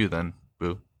 Do you then,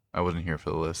 Boo? I wasn't here for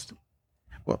the list.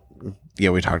 Well, yeah,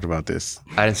 we talked about this.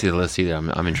 I didn't see the list either.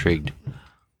 I'm intrigued.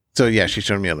 So, yeah, she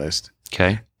showed me a list.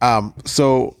 Okay.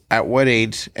 So at what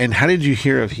age and how did you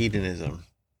hear of hedonism?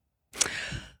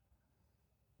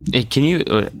 Hey, can you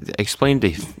explain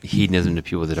hedonism to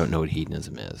people that don't know what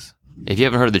hedonism is? If you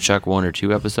haven't heard the Chuck 1 or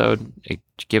 2 episode,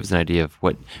 give us an idea of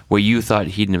what you thought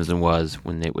hedonism was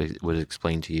when it was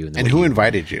explained to you. And who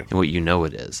invited you? And what you know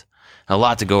it is. A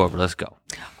lot to go over. Let's go.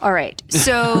 All right.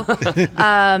 So,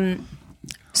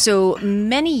 so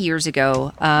many years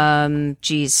ago,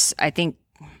 I think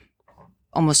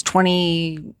almost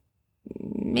 20,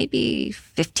 maybe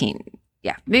 15.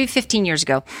 Yeah, maybe 15 years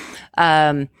ago.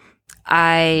 I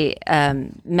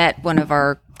met one of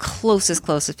our closest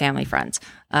family friends.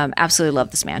 Absolutely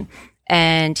love this man.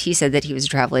 And he said that he was a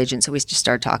travel agent. So we just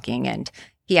started talking and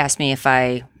he asked me if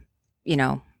I,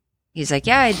 he's like,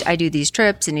 yeah, I do these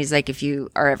trips. And he's like, if you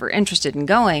are ever interested in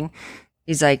going,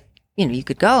 he's like, you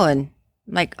could go. And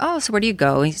I'm like, oh, so where do you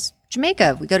go? He's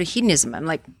Jamaica. We go to hedonism. I'm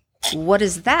like, what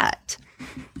is that?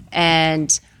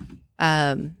 And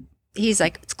he's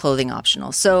like, it's clothing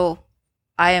optional. So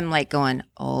I am like going,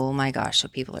 oh my gosh. So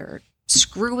people are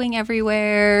screwing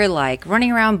everywhere, like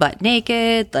running around butt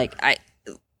naked. Like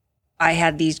I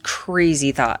had these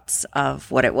crazy thoughts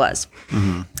of what it was.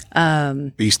 Mm-hmm.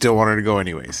 But you still wanted to go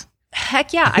anyways.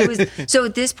 Heck yeah. I was, so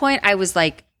at this point I was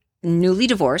like newly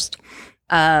divorced.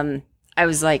 I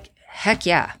was like, heck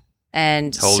yeah.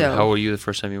 And How old were you the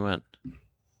first time you went?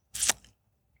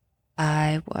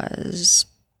 I was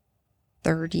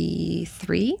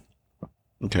 33,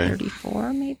 Okay.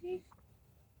 34 maybe.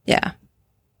 Yeah.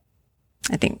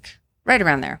 I think right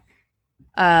around there.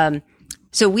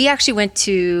 So we actually went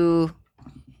to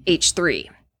H3.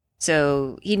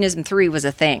 So Hedonism 3 was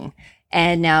a thing.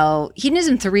 And now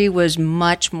Hedonism 3 was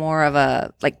much more of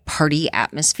a like party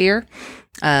atmosphere.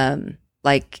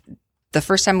 Like the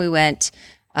first time we went,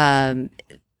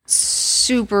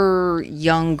 super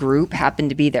young group happened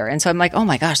to be there. And so I'm like, oh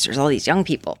my gosh, there's all these young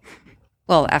people.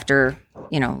 Well, after,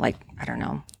 like, I don't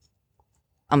know,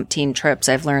 umpteen trips,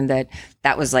 I've learned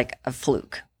that was like a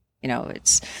fluke.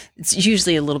 It's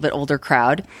usually a little bit older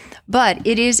crowd, but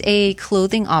it is a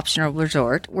clothing optional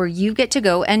resort where you get to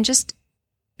go and just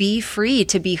be free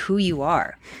to be who you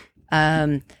are.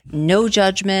 No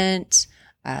judgment,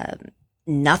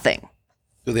 nothing.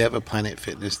 Do they have a Planet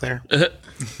Fitness there?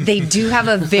 They do have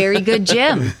a very good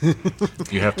gym.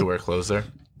 You have to wear clothes there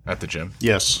at the gym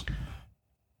Yes.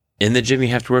 In the gym, you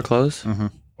have to wear clothes? Mm-hmm.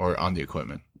 or on the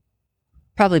equipment.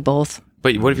 Probably both.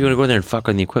 But what if you want to go in there and fuck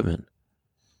on the equipment?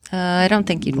 I don't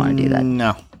think you'd want to do that.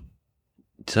 No.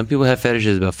 Some people have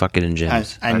fetishes about fucking in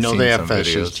gyms. I I've know seen they have some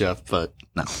fetishes, videos. Jeff, but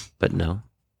no. But no.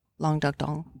 Long duck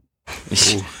dong.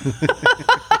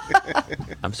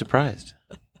 I'm surprised.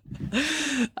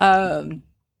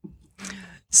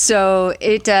 So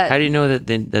it. How do you know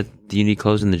that you need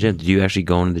clothes in the gym? Did you actually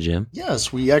go into the gym?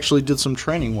 Yes, we actually did some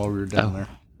training while we were down there.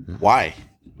 Why?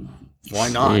 Why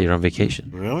Yeah, not? you're on vacation.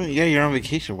 Really? Yeah, you're on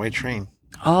vacation. Why train?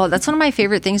 Oh, that's one of my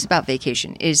favorite things about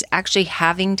vacation is actually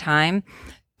having time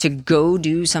to go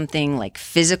do something like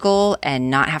physical and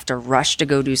not have to rush to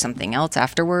go do something else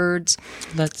afterwards.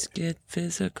 Let's get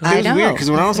physical. I It was know. weird because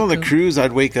when I was on the cruise,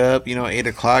 I'd wake up,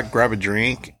 8:00, grab a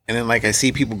drink, and then I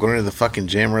see people going to the fucking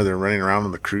gym or they're running around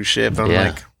on the cruise ship. And I'm Yeah.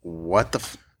 like, what the?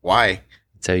 Why?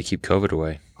 That's how you keep COVID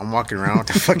away. I'm walking around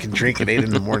with a fucking drink at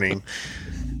 8 a.m.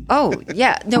 Oh,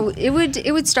 yeah. No, it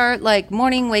would start like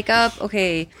morning, wake up,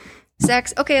 okay,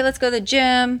 sex, okay, let's go to the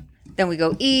gym. Then we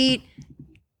go eat.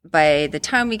 By the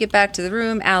time we get back to the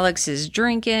room, Alex is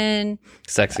drinking.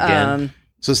 Sex again.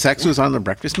 So sex was on the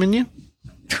breakfast menu?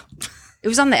 It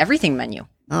was on the everything menu.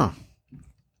 Oh.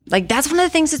 Like, that's one of the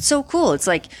things that's so cool. It's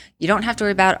like, you don't have to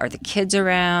worry about, are the kids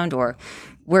around, or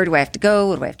where do I have to go?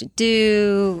 What do I have to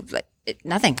do? Like,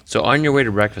 nothing. So on your way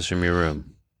to breakfast from your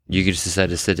room, you could just decide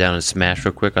to sit down and smash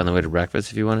real quick on the way to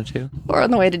breakfast if you wanted to? Or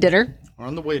on the way to dinner. Or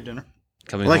on the way to dinner.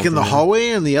 Coming Like home in the from dinner? hallway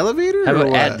in the elevator? How or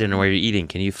about at what? dinner where you're eating?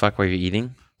 Can you fuck while you're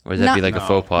eating? Or does that be like a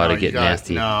faux pas to you get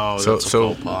nasty? No, So, that's a so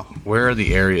faux pas. where are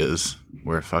the areas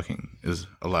where fucking is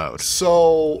allowed?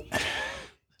 So,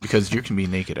 Because you can be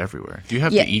naked everywhere. Do you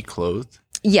have Yeah. to eat clothed?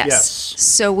 Yes. Yes.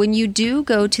 So when you do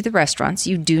go to the restaurants,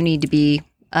 you do need to be,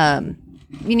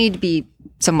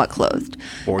 somewhat clothed.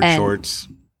 Board And- shorts.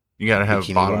 You gotta have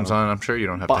Bikini bottoms bottom. on. I'm sure you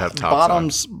don't have to have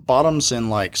tops bottoms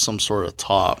in like some sort of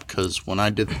top. Because when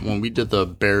we did the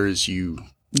Bear As You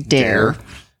Dare.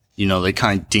 you know, they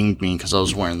kind of dinged me because I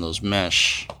was wearing those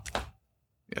mesh. on.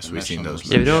 Yes, we've seen those.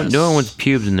 Yeah, but no one wants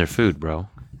pubes in their food, bro.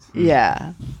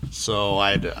 Yeah. So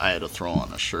I had to throw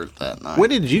on a shirt that night. Where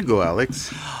did you go,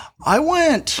 Alex? I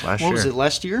went. Last what was year. it?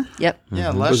 Last year? Yep. Yeah.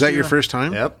 Last Was that year. your first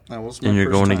time? Yep. That was. My And you're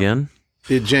first going time. again?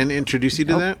 Did Jen introduce you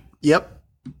to that? Yep.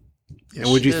 And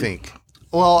what'd you she did. think?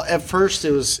 Well, at first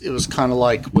it was kind of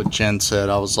like what Jen said.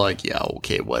 I was like, yeah,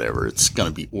 okay, whatever. It's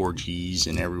gonna be orgies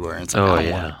and everywhere. And it's like, Oh, I don't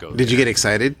yeah. want to go. Did you there. get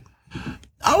excited?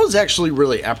 I was actually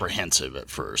really apprehensive at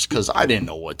first because I didn't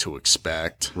know what to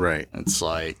expect. Right. It's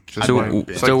like So- I've never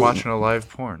been- It's like watching a live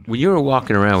porn. When you were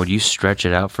walking around, would you stretch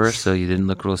it out first so you didn't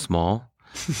look real small?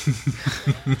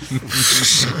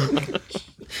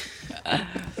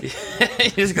 You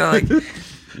just go like,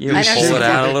 you I know. pull it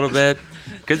out a little bit.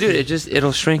 Because, dude,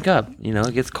 it'll shrink up. You know,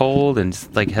 it gets cold and it's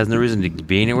like has no reason to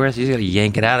be anywhere. So you just got to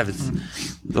yank it out of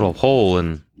its little hole.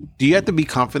 And Do you have to be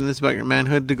confident about your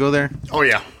manhood to go there? oh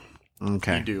yeah,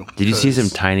 Okay. I do. did you see some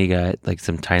 'cause- tiny guy, like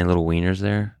some tiny little wieners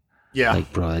there? Yeah,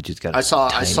 Like, bro, that just got. I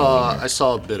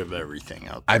saw a bit of everything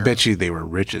out there. I bet you they were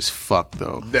rich as fuck,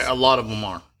 though. A lot of them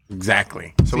are.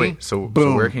 Exactly. So wait, so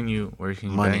Boom. where can you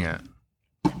Money. bang at?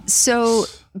 So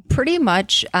pretty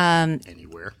much,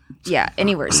 Anywhere. yeah,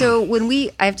 anywhere. So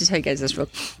I have to tell you guys this real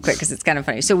quick because it's kind of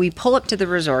funny. So we pull up to the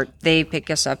resort. They pick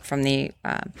us up from the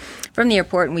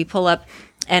airport, and we pull up,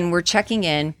 and we're checking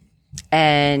in.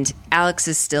 And Alex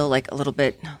is still like a little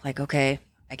bit like, okay,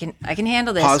 I can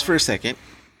handle this. Pause for a second.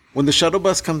 When the shuttle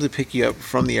bus comes to pick you up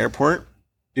from the airport,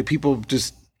 do people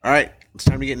just, all right, it's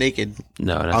time to get naked?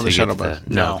 No, not on till the you shuttle get to bus. that.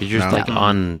 No, No. because you're just No.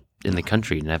 like in the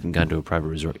country and haven't gone to a private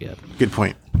resort yet. Good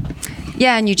point.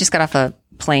 Yeah, and you just got off a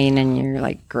plane, and you're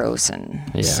like gross, and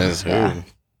Yeah. Says who? Yeah.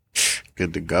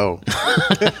 Good to go.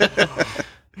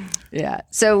 yeah.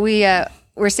 So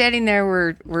we're standing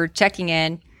there, we're checking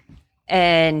in,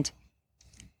 and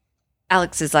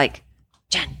Alex is like,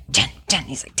 Jen.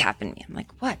 He's like tapping me. I'm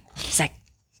like, what? He's like,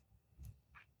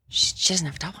 she doesn't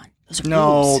have a top on. Those are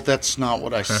No, boobs. that's not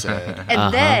what I said.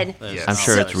 And then I'm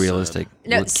sure So- it's realistic.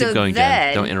 No, Keep so going,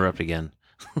 then- Jen. Don't interrupt again.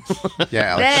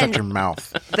 Yeah, Alex, Then- shut your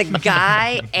mouth. the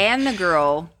guy and the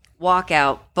girl walk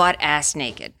out butt ass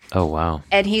naked, Oh, wow.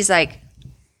 and he's like,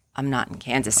 I'm not in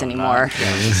Kansas anymore.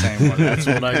 That's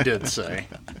what I did say.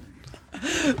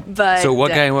 But So what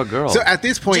guy and what girl? So at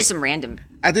this point, Just some random.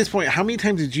 how many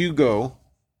times did you go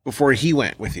before he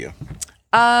went with you?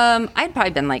 I'd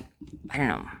probably been like, I don't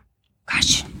know,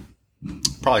 gosh,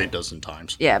 Probably a dozen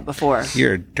times. yeah, before.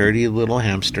 You're a dirty little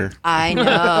hamster. I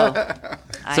know.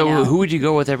 I So know. who would you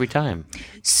go with every time?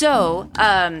 So,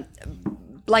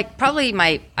 like probably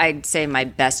I'd say my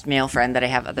best male friend that I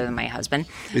have other than my husband.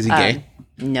 Is he gay?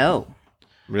 No.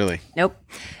 Really? Nope.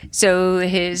 So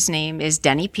his name is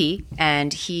Denny P,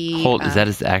 and he. Is that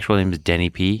his actual name? Is Denny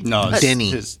P? No, it's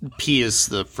Denny. His P is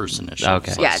the first initial.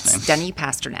 Okay. Yeah, last it's name. Denny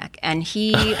Pasternak, and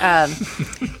he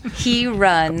he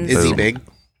runs. Is he Boom. big?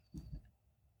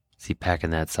 Is he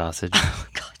packing that sausage? Oh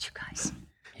God, you guys.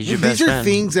 He's your best These are friend.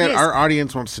 things that Yes. our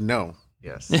audience wants to know.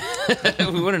 Yes.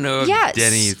 We want to know if Yes.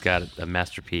 Denny's got a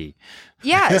Master P.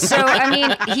 Yeah. So I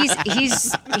mean,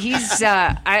 he's.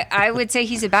 I would say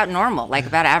he's about normal, like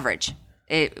about average.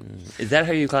 Is that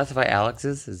how you classify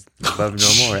Alex's? Is above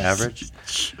normal or average?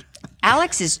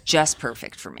 Alex is just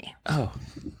perfect for me. Oh.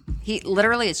 He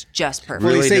literally is just perfect.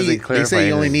 Well, Really they doesn't say clarify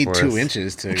you only anything need for 2 us.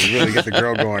 inches to really get the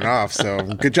girl going off. So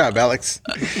good job, Alex.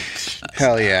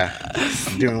 Hell yeah,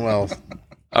 doing well.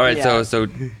 All right, Yeah. so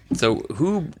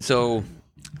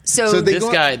So they this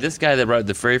go- guy that brought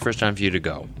the very first time for you to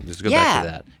go. Let's go Yeah. back to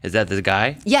that. Is that the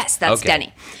guy? Yes, that's Okay.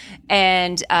 Denny.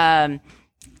 And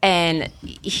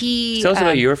he Tell us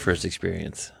about your first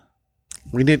experience.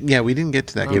 We didn't get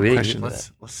to that good we didn't.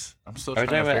 question. I'm still Are we trying talking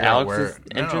to about figure out Alex's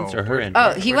where entrance no, or her where-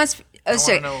 entrance? Oh, he wants. I Oh,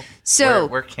 wanna know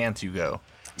where can't you go?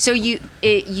 So you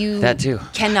That too.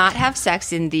 cannot have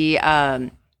sex in the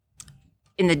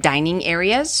dining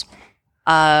areas,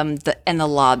 and the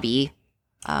lobby,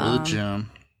 Or the gym.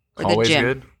 or the Hallway's gym.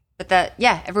 good. But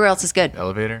everywhere else is good.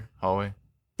 Elevator, hallway.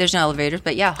 There's no elevators,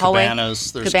 but hallway.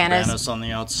 Cabanas. There's Cabanas. cabanas on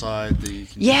the outside. That you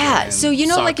can Yeah, go in. so you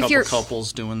know, Saw like, a if couple you're-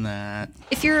 couples doing that.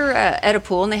 If you're at a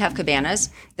pool and they have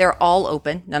cabanas, they're all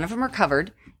open. None of them are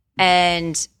covered,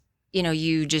 and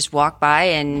you just walk by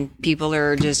and people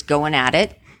are just going at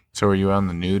it. So are you on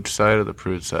the nude side or the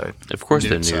prude side? Of course, the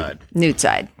Nude nude. side. Nude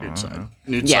side. Nude side.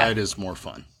 Nude Yeah. side is more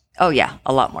fun. Oh yeah,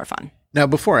 a lot more fun. Now,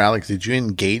 before Alex, did you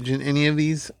engage in any of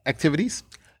these activities?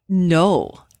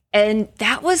 No. And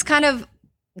that was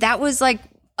like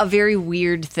a very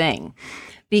weird thing,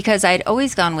 because I'd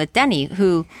always gone with Denny,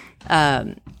 who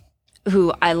I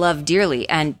love dearly,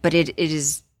 but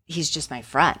he's just my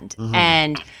friend.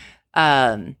 And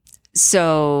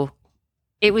so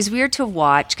it was weird to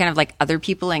watch kind of like other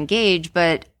people engage,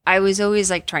 but I was always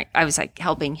like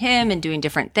helping him and doing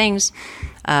different things.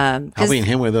 'Cause- Helping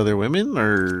him with other women,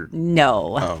 or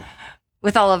No. oh,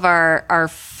 With all of our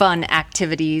fun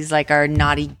activities, like our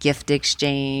naughty gift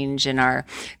exchange and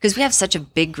because we have such a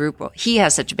big group. Well, he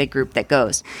has such a big group that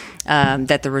goes,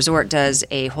 that the resort does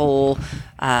a whole,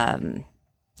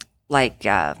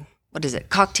 what is it?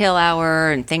 Cocktail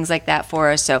hour and things like that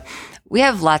for us. So we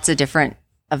have lots of different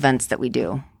events that we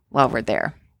do while we're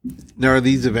there. now are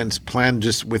these events planned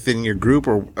just within your group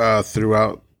or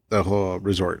throughout the whole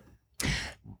resort?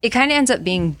 It kind of ends up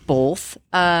being both.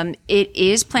 It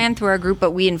is planned through our group,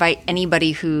 but we invite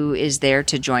anybody who is there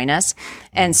to join us.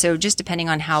 And so just depending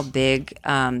on how big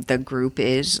the group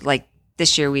is, like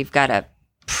this year we've got a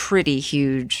pretty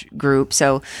huge group.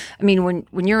 So, I mean,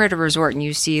 when you're at a resort and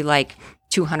you see like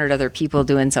 200 other people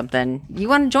doing something, you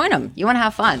want to join them. You want to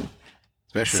have fun.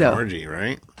 Especially an orgy,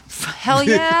 right? Hell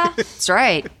yeah. That's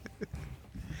right.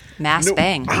 Mass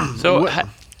bang. So,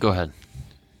 go ahead.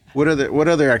 What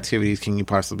other activities can you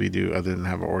possibly do other than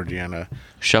have an orgy on a?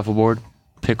 Shuffleboard,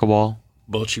 pickleball,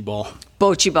 Bocce ball.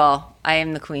 Bocce ball. I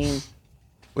am the queen.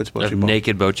 What's a bocce ball?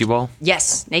 naked bocce ball.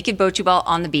 Yes. Naked bocce ball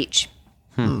on the beach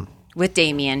with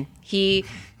Damien.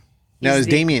 Now is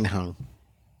the- Damien hung?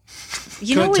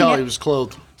 Couldn't tell he was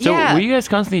clothed. So, Yeah. were you guys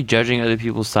constantly judging other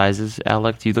people's sizes,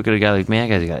 Alex? You look at a guy like, man,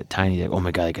 that guy's got a tiny. Like, oh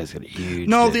my god, that guy's got a huge.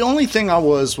 No, dick." the only thing I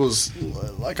was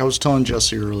like I was telling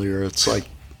Jesse earlier. It's like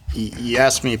he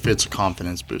asked me if it's a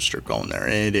confidence booster going there,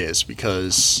 and it is,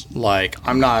 because like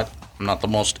I'm not the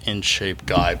most in shape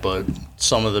guy, but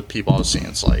some of the people I was seeing,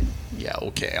 it's like, yeah,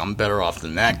 okay, I'm better off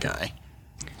than that guy.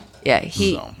 Yeah, So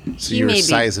he you're may be.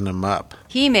 sizing him up.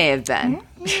 He may have been.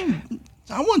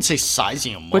 I wouldn't say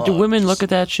sizing him But up. do women look at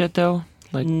that shit though?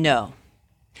 Like, No.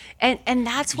 And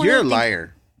that's one You're a of the things-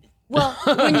 liar. Well,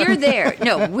 when you're there,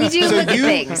 no, we do look at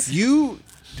things. You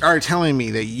are telling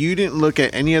me that you didn't look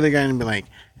at any other guy and be like,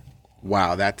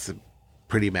 "Wow, that's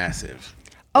pretty massive."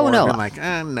 Oh, Or no. been like,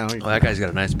 no. oh, that guy's got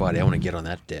a nice body. I want to get on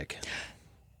that dick.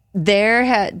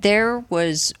 There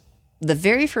was the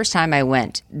very first time I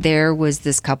went, there was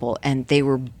this couple and they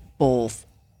were both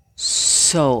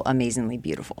so amazingly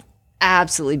beautiful.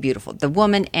 Absolutely beautiful. The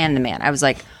woman and the man. I was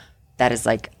like, that is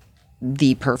like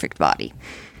the perfect body.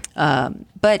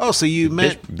 But Oh, so you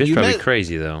met? Bitch you probably met-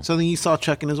 crazy though. So then you saw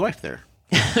Chuck and his wife there.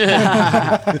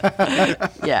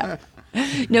 yeah.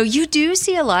 No, you do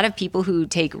see a lot of people who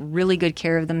take really good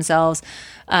care of themselves.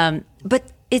 But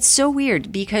it's so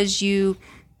weird because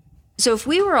so if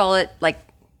we were all at like,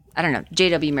 I don't know,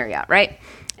 JW Marriott, right?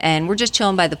 And we're just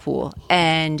chilling by the pool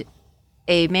and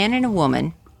a man and a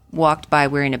woman walked by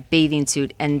wearing a bathing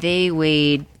suit and they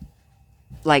weighed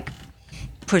like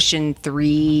pushing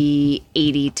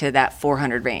 380 to that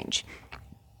 400 range.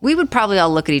 We would probably all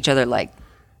look at each other like,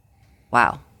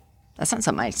 wow, that's not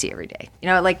something I see every day. You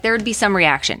know, like there would be some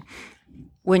reaction.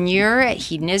 When you're at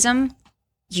hedonism,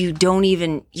 you don't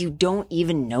even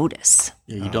notice.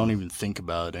 Yeah, you don't even think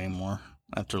about it anymore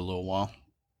after a little while.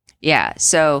 Yeah.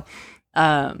 So,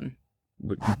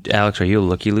 Alex, are you a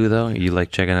looky-loo though? You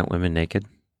like checking out women naked?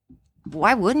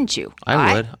 why wouldn't you?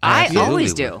 I would. I I absolutely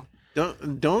always would. do.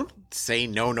 Don't say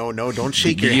no. Don't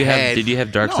shake your Did you head. did you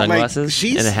have dark No, sunglasses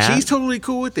like, and a hat? she's totally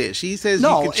cool with it. She says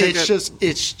No, you can check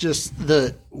it's just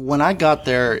when I got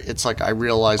there, it's like I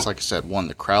realized, like I said, one,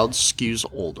 the crowd skews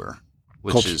older,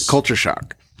 which is culture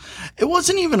shock. It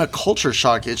wasn't even a culture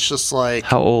shock. It's just like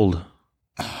How old?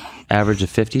 Average of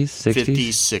 50s, 60s? 50s,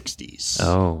 60s.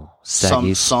 Oh.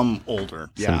 Saggies. Some older.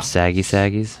 Some Yeah.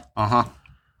 saggies. Uh-huh.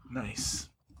 Nice.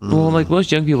 Well, like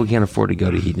most young people can't afford to go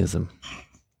to hedonism.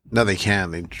 No, they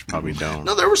can. They just probably don't.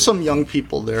 No, there were some young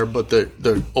people there, but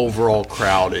the overall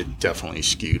crowd, it definitely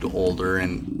skewed older.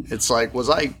 And it's like, was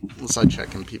I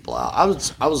checking people out?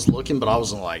 I was looking, but I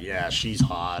wasn't like, yeah, she's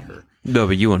hot or. No,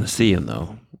 but you want to see him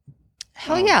though.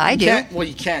 Hell yeah, I do.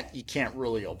 You can't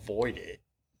really avoid it,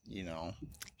 you know.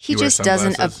 He You wear just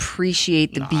doesn't sunglasses?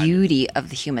 appreciate the beauty of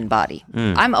the human body.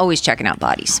 I'm always checking out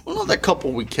bodies. Well, no, that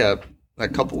couple we kept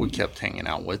hanging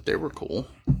out with, they were cool.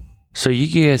 So did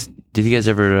you guys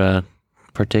ever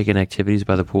partake in activities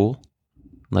by the pool?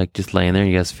 Like just laying there,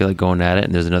 and you guys feel like going at it,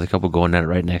 and there's another couple going at it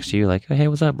right next to you. Like, oh, hey,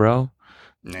 what's up, bro?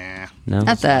 Nah, No,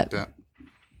 Not that. No.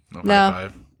 No. High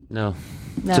five. no.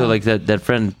 No. So like that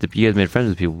friend, you guys made friends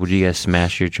with people. Would you guys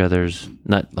smash each other's?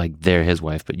 Not like they're his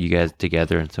wife, but you guys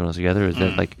together and someone else together. Or is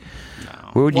that like?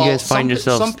 Where would you guys find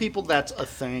yourselves? Some people, that's a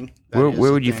thing. Where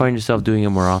would you find yourself doing it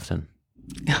more often?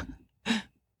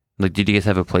 Like, did you guys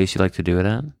have a place you like to do it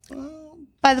at?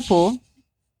 By the pool,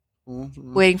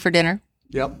 Mm-hmm. waiting for dinner.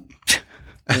 Yep.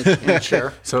 In a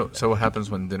chair. So what happens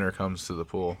when dinner comes to the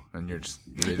pool and you're just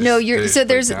No,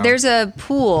 there's a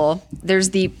pool. There's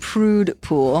the prude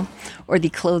pool or the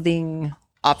clothing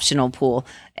optional pool,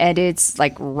 and it's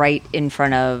like right in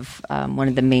front of one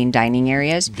of the main dining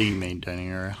areas. The main dining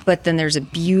area. But then there's a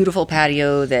beautiful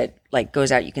patio that like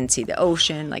goes out. You can see the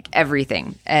ocean, like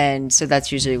everything, and so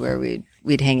that's usually where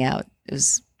we'd hang out. It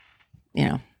was,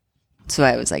 so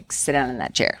I was like sit down in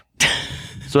that chair.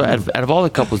 So out of all the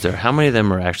couples there, how many of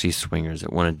them are actually swingers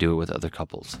that want to do it with other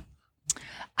couples?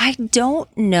 I don't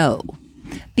know,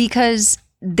 because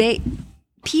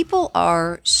people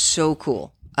are so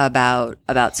cool about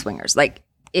swingers. Like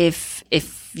if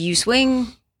you swing,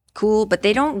 cool, but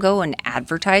they don't go and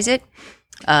advertise it.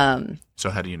 So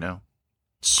how do you know?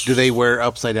 Do they wear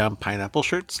upside down pineapple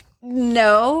shirts?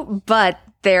 No, but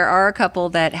there are a couple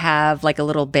that have like a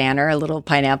little banner, a little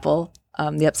pineapple,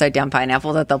 the upside down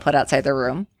pineapple that they'll put outside their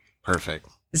room. Perfect.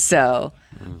 So,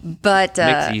 but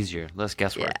Makes it easier, less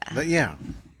guesswork. But yeah.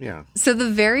 so the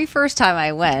very first time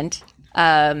I went,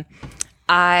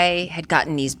 I had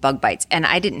gotten these bug bites, and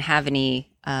I didn't have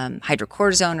any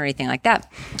hydrocortisone or anything like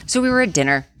that. So we were at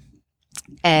dinner,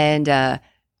 and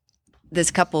this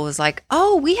couple was like,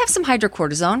 "Oh, we have some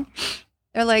hydrocortisone."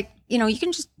 They're like, you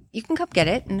can come get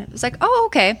it, and it was like, "Oh,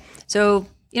 okay." So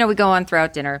we go on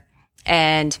throughout dinner,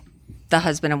 and the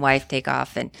husband and wife take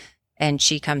off, and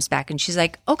she comes back, and she's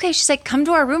like, "Okay," she's like, "Come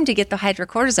to our room to get the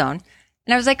hydrocortisone,"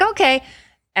 and I was like, "Okay."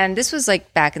 And this was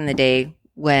like back in the day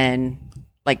when,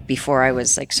 like, before I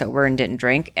was like sober and didn't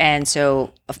drink. And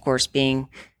so, of course, being,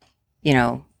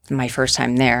 my first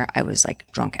time there, I was like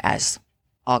drunk as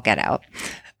all get out.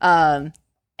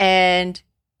 And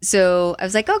so I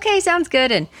was like, okay, sounds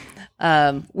good.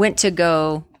 And went to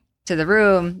go to the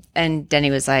room, and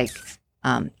Denny was like,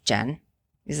 Jen,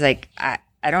 he's like, I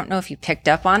don't know if you picked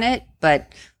up on it,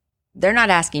 but they're not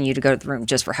asking you to go to the room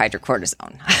just for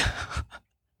hydrocortisone.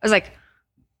 I was like,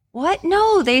 what?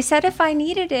 No, they said if I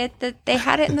needed it, that they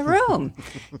had it in the room.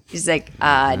 He's like,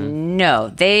 no,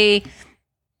 they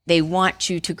want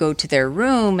you to go to their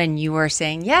room, and you are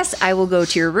saying, yes, I will go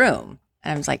to your room.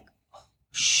 And I was like, oh,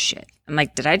 shit. I'm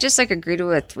like, did I just like agree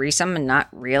to a threesome and not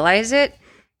realize it?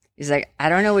 He's like, I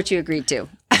don't know what you agreed to.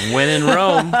 When in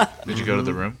Rome. Did you go to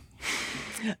the room?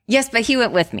 Yes, but he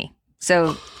went with me.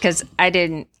 So, because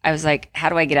I was like, how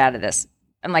do I get out of this?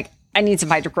 I'm like, I need some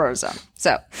hydrocortisone.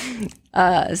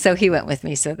 So he went with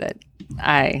me so that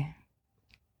I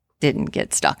didn't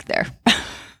get stuck there.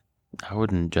 I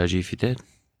wouldn't judge you if you did.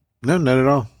 No, not at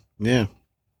all. Yeah.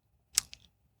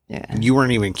 Yeah. You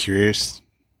weren't even curious.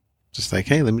 Just like,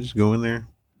 hey, let me just go in there,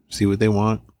 see what they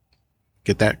want,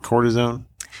 get that cortisone.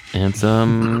 And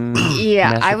some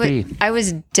Yeah, Master P. I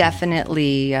was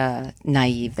definitely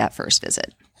naive that first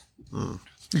visit.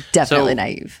 Definitely So-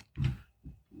 naive.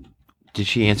 Did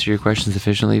she answer your question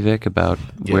sufficiently, Vic, about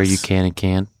where you Yes. can and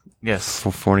can't Yes.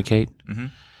 fornicate?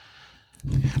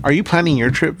 Are you planning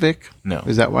your trip, Vic? No.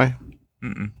 Is that why?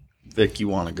 Vic, you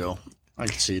want to go? I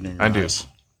can see it in your I do. eyes.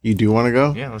 You do want to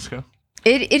go? Yeah, let's go.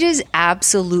 It is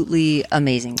absolutely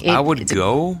amazing. I would it's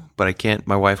go, but I can't.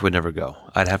 My wife would never go.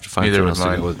 I'd have to find Neither someone would else to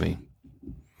mine. go with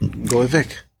me. Go with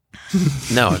Vic.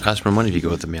 No, it costs more money to go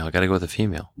with the male. I got to go with the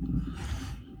female.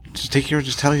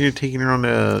 Just tell her you're taking her on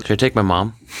a. Should I take my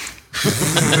mom?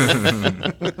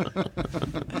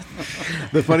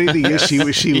 The funny thing is, she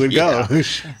would go.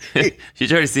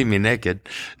 She's already seen me naked.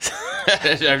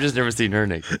 I've just never seen her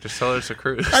naked. Just tell her it's a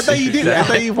cruise. I thought you did. I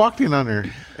thought you walked in on her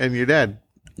and your dad.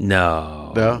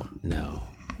 No. No? No.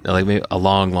 Like maybe a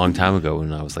long, long time ago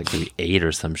when I was like maybe 8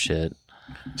 or some shit.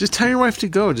 Just tell your wife to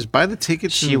go. Just buy the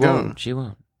tickets. She and won't. Go. She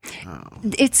won't.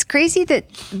 It's crazy that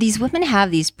these women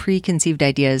have these preconceived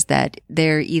ideas that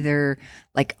they're either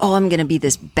like, oh, I'm going to be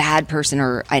this bad person,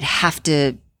 or I'd have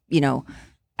to,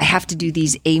 I have to do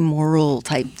these amoral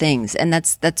type things. And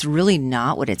that's really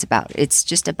not what it's about. It's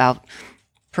just about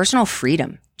personal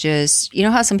freedom. Just,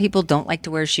 how some people don't like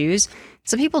to wear shoes?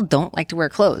 Some people don't like to wear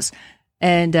clothes.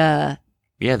 And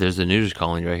yeah, there's a nudist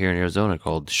colony right here in Arizona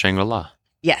called Shangri-La.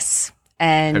 Yes.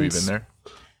 And Have you been there?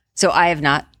 So I have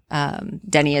not.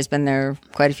 Denny has been there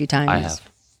quite a few times. I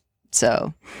have.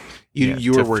 So You to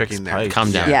were fix working there. pipes.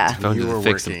 Calm down. Yeah. Going You to were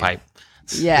fix the working. pipe.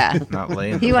 yeah, Not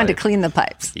laying. he the wanted to pipe. clean the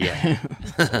pipes. Yeah.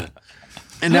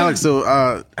 And Alex,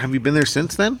 so have you been there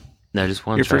since then? No, just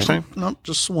once. Your first right? time? No,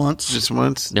 just once. Just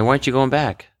once. Then why aren't you going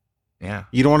back? Yeah.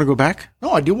 You don't want to go back?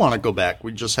 No, I do want to go back.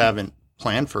 We just haven't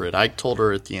planned for it. I told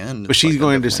her at the end. But she's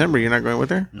going in December. You're not going with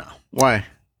her? No. Why?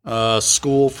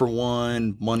 School for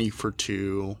one, money for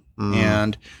two.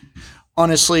 And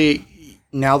honestly,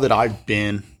 now that I've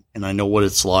been and I know what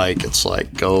it's like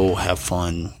go have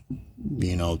fun,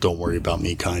 don't worry about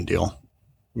me kind of deal.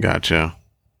 Gotcha.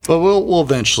 But we'll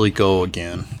eventually go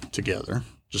again together.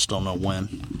 Just don't know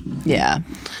when. Yeah.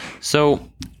 So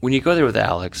when you go there with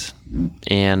Alex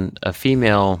and a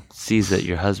female sees that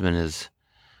your husband is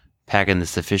packing the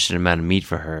sufficient amount of meat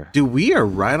for her. Dude, we are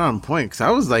right on point because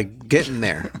I was like getting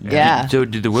there. Yeah. So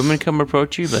did the women come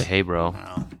approach you? Like, hey, bro.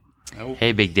 Nope.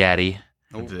 Hey, Big Daddy.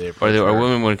 Did they Or approach or her?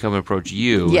 women would come approach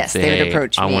you. and Yes, say, they would hey,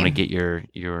 approach I me. want to get your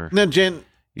Now, Jen,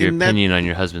 in that, opinion on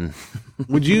your husband.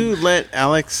 would you let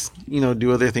Alex,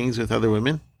 do other things with other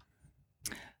women?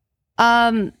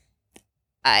 I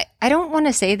don't want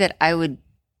to say that I would.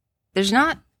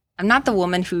 I'm not the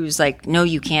woman who's like, no,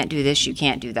 you can't do this, you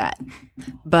can't do that.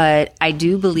 But I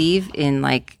do believe in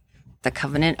like the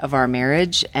covenant of our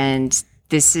marriage, and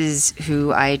this is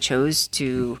who I chose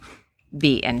to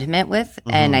be intimate with,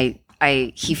 and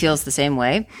he feels the same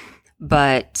way.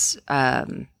 But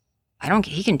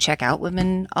he can check out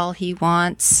women all he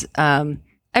wants.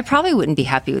 I probably wouldn't be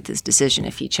happy with his decision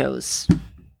if he chose,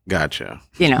 Gotcha.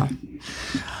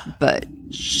 but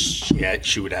Yeah,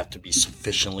 she would have to be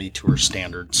sufficiently to her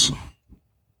standards.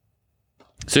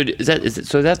 So is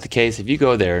that the case? If you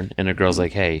go there and a girl's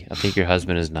like, hey, I think your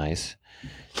husband is nice.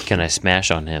 Can I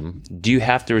smash on him? Do you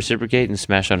have to reciprocate and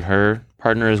smash on her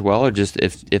partner as well? Or just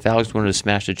if Alex wanted to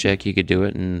smash the chick, he could do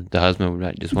it and the husband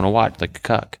would just want to watch like a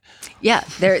cuck? yeah,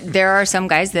 there are some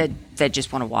guys that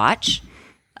just want to watch.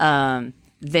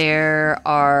 There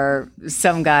are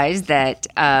some guys that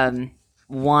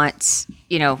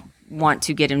want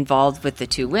to get involved with the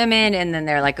two women, and then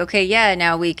they're like, okay, yeah,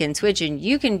 now we can switch and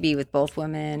you can be with both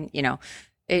women.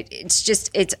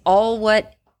 It's all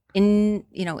what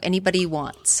anybody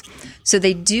wants. So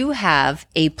they do have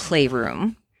a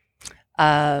playroom,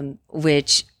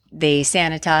 which they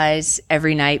sanitize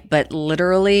every night, but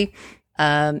literally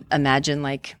imagine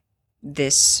like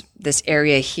this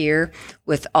area here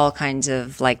with all kinds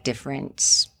of like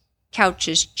different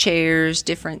couches, chairs,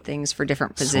 different things for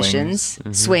different positions.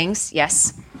 Swings,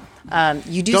 yes.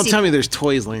 You do Don't see, tell me there's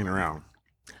toys laying around.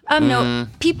 no,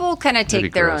 people kind of That'd be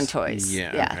take their gross. own toys.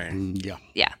 Yeah. Okay. Yeah.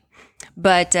 Yeah.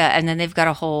 But and then they've got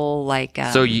a whole like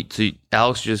So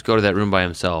Alex should just go to that room by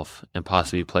himself and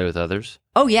possibly play with others,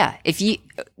 oh yeah,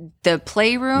 the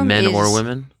playroom men is, or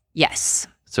women. Yes.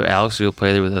 So Alex will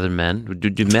play there with other men.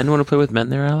 Do men want to play with men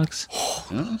there, Alex?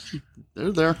 Yeah,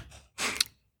 they're there.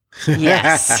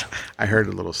 Yes. I heard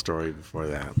a little story before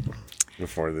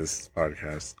this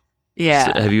podcast.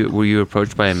 Yeah. So were you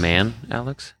approached by a man,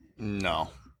 Alex? No.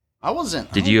 I wasn't.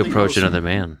 I Did don't you think approach I was- another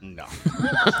man? No.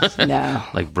 No.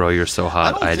 Like, bro, you're so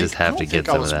hot. I just have to get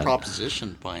some I of was that.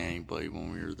 propositioned by anybody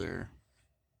when we were there.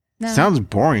 No. Sounds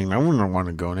boring. I wouldn't want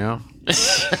to go now.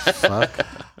 Fuck.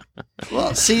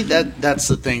 Well, see that's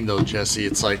the thing though, Jesse.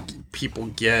 It's like people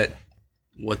get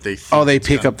what they think. Oh, they it's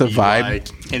pick gonna up the be vibe?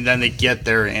 like, and then they get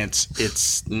there and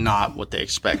it's not what they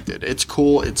expected. It's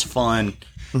cool. It's fun.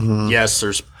 Yes,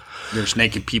 there's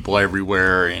naked people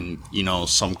everywhere, and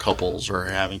some couples are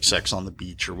having sex on the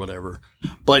beach or whatever.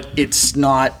 But it's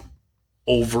not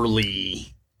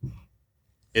overly.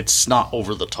 It's not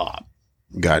over the top.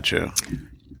 Gotcha.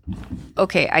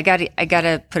 Okay, I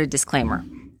gotta put a disclaimer.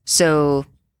 So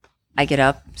I get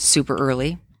up super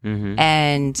early,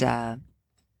 and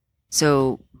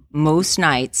so most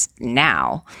nights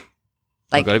now,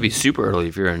 Like, got to be super early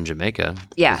if you're in Jamaica. 'Cause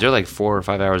Yeah. they're like 4 or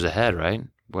 5 hours ahead, right?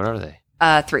 What are they?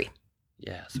 3.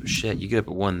 Yeah, so shit. You get up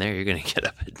at 1 there, you're gonna get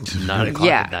up at 9 o'clock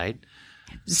Yeah. at night.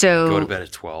 So Go to bed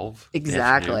at 12. in the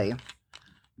afternoon.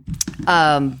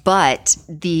 exactly. But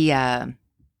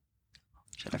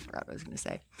Shit, I forgot what I was going to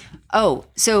say. Oh,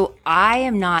 so I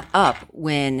am not up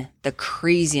when the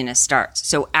craziness starts.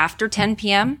 So after 10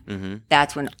 p.m.,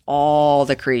 that's when all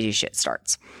the crazy shit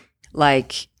starts.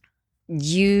 Like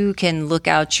you can look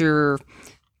out your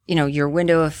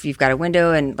window if you've got a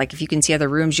window, and like if you can see other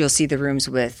rooms, you'll see the rooms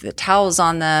with the towels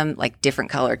on them, like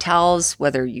different color towels,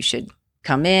 whether you should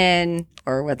come in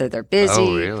or whether they're busy.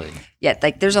 Oh, really? Yeah,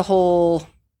 like there's a whole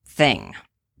thing.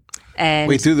 And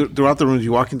Wait, throughout the rooms,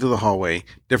 you walk into the hallway,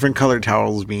 different colored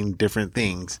towels mean different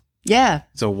things. yeah.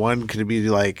 So one could be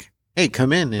like, hey,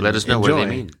 come in and Let us know enjoy. what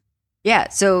they mean. Yeah.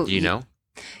 So Do you know?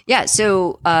 Yeah.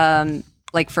 So,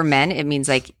 like for men, it means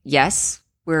like, yes,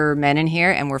 we're men in here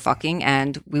and we're fucking,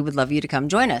 and we would love you to come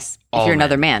join us if All you're men.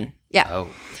 another man. Yeah. Oh,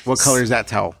 What color is that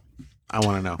towel? I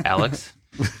want to know. Alex?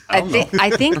 I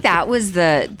think that was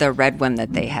the red one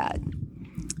that they had.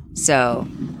 So,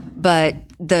 but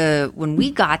when we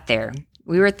got there,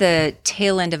 we were at the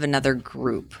tail end of another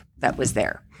group that was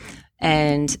there.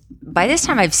 And by this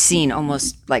time I've seen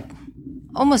almost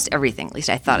everything. At least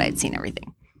I thought I'd seen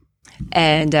everything.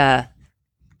 And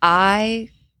I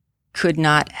could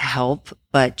not help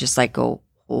but just like go,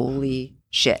 holy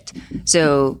shit.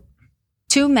 So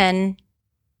 2 men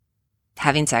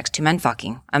having sex, 2 men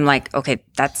fucking. I'm like, okay,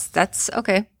 that's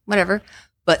okay, whatever.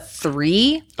 But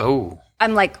 3, Oh,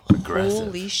 I'm like, Aggressive.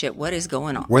 holy shit, what is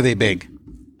going on? Were they big?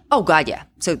 Oh God, yeah.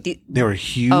 So They were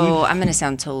huge. oh, I'm gonna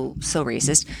sound so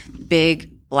racist.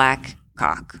 Big black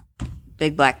cock,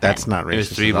 big black. That's men. not racist.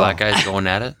 there's 3 at all. black guys going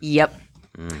at it? Yep,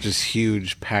 Just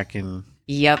huge packing.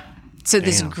 yep. So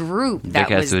this Damn. group Vic that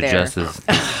has was to there. adjust himself.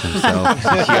 He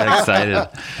got excited.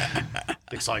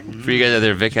 It's like, For you guys out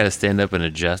there, Vic had to stand up and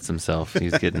adjust himself.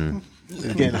 He's getting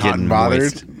Getting hot and bothered.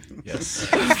 moist. yes.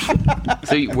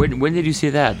 So when did you see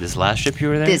that? This last trip you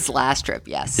were there? This last trip,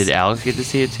 yes. Did Alex get to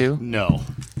see it too? No,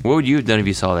 What would you have done if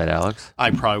you saw that, Alex? I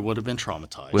probably would have been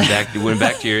traumatized. Went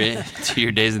back to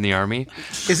your days in the army?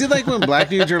 Is it like when black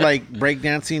dudes are like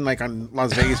breakdancing like on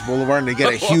Las Vegas Boulevard and they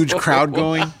get a huge crowd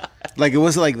going? Like it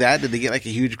wasn't like that? Did they get like a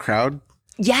huge crowd?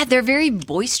 Yeah, they're very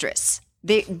boisterous.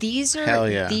 These Hell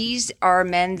yeah. These are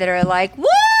men that are like, woo!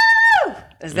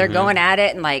 As they're going at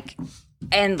it,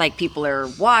 and like people are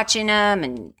watching them,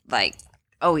 and like,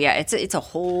 oh yeah, it's a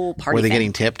whole party. Were they thing.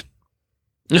 getting tipped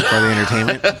for the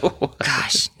entertainment?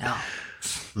 Gosh, no.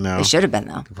 No. They should have been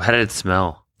though. How did it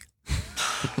smell?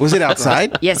 Was it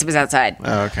outside? Yes, it was outside.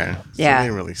 Oh, okay. So Yeah. It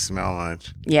didn't really smell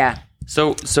much. Yeah.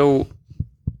 So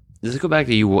let's go back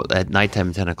to you at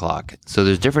nighttime, 10 o'clock. So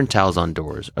there's different towels on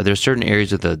doors. Are there certain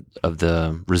areas of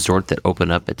the resort that open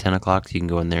up at 10 o'clock so you can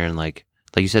go in there and like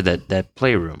you said, that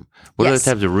playroom? What Yes.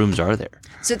 other types of rooms are there?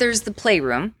 So there's the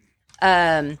playroom,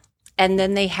 and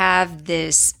then they have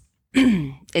this.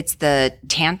 It's the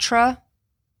tantra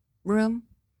room.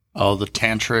 Oh, the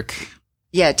tantric.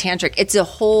 Yeah, tantric. It's a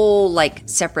whole like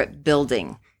separate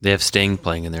building. They have Sting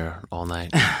playing in there all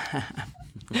night.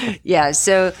 Yeah,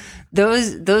 so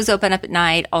those open up at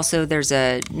night. Also, there's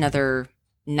another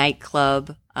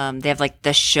nightclub. They have like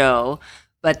the show,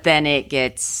 but then it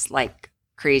gets like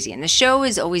crazy. And the show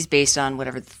is always based on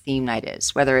whatever the theme night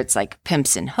is, whether it's like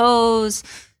Pimps and Hoes,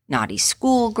 Naughty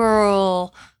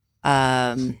Schoolgirl,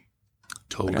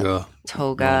 Toga.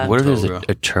 Toga. What if there's Toga.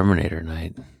 a Terminator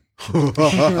night?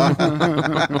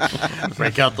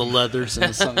 Break out the leathers and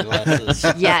the sunglasses.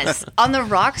 Yes, on the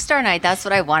Rockstar night, that's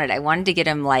what I wanted. I wanted to get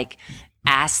him like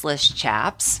assless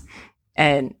chaps,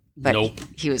 but Nope.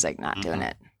 he was like not doing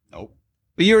it. Nope.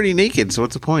 But you're already naked, so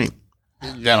what's the point?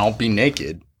 Then I'll be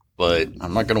naked, but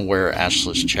I'm not gonna wear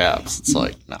ashless chaps. It's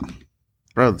like, no.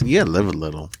 Bro, you gotta live a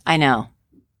little. I know.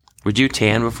 Would you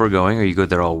tan before going, or you go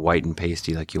there all white and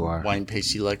pasty like you are? Wine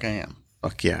pasty like I am.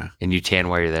 Fuck yeah. And you tan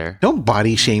while you're there? Don't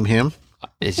body shame him.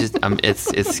 It's just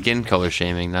it's skin color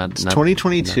shaming, not It's not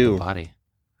 2022. not the body.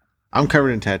 I'm covered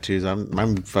in tattoos.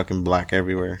 I'm fucking black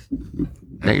everywhere.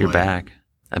 Not your back.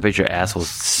 I bet your asshole's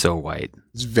so white.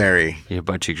 It's very Your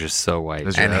butt cheeks are so white.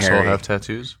 Does your And asshole hairy. have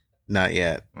tattoos? not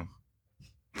yet.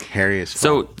 Harry is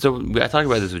fuck. So I talked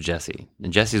about this with Jesse,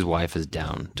 and Jesse's wife is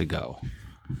down to go,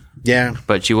 Yeah.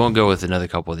 but she won't go with another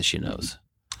couple that she knows.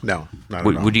 No. Not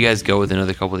at all. Would you guys go with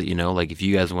another couple that you know? Like if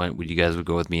you guys went, would you guys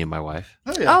go with me and my wife?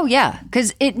 Oh yeah,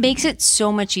 because it makes it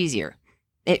so much easier.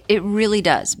 It really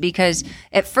does, because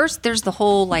at first there's the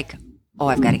whole like, oh,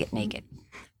 I've got to get naked,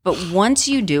 but once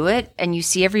you do it and you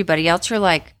see everybody else, you're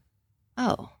like,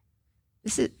 oh,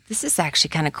 this is actually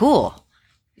kind of cool,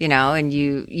 and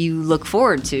you look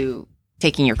forward to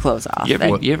taking your clothes off. You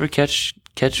And- ever catch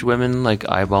women like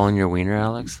eyeballing your wiener,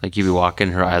 Alex? Like you be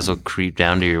walking, her eyes will creep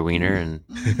down to your wiener and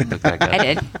look back up. I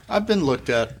did. I've been looked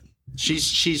at.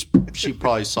 She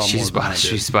probably saw She more than I spotted, did.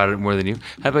 she spotted it more than you.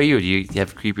 How about you? Do you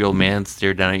have a creepy old man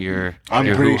stare down at your I'm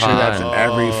your pretty sure hoo-ha that's and-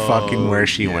 every fucking where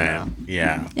she went.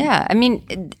 Yeah. Yeah, I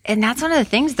mean, and that's one of the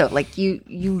things, though. Like you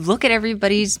look at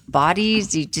everybody's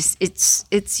bodies. You just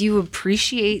you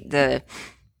appreciate the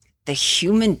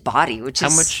human body, which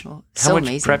is so how much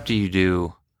amazing. prep do you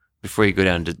do before you go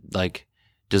down to like?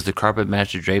 Does the carpet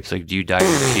match the drapes? Like, do you dye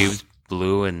your pubes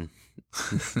blue and?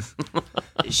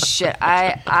 Shit,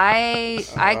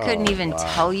 I couldn't even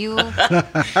tell you.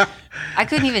 I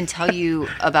couldn't even tell you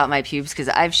about my pubes because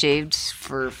I've shaved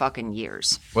for fucking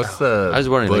years. What's the? I was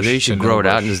wondering, like, bush maybe you to should no grow it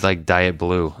out bush? and just like dye it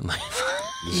blue.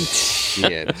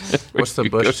 Shit. What's the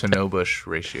bush to no bush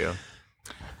ratio?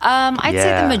 I'd say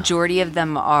Yeah. the majority of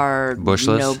them are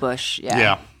Bushless? no bush.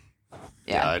 Yeah.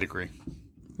 Yeah, I'd agree.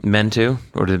 Men too,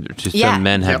 or do some Yeah.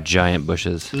 men have Yep. giant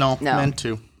bushes? No, No. men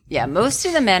too. Yeah, most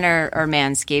of the men are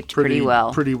manscaped pretty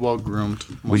well. Pretty well groomed.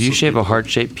 Would you shave a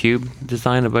heart-shaped pube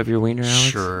design above your wiener, Alex?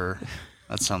 Sure.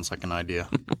 That sounds like an idea.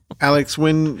 Alex,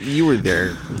 when you were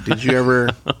there, did you ever,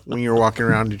 when you were walking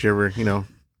around, did you ever,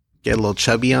 get a little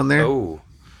chubby on there? Oh,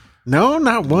 No,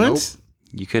 not once.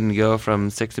 you couldn't go from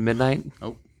 6 to midnight.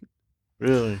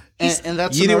 Really? And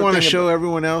that's You didn't another want to thing show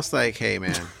everyone else, like, hey,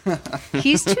 man,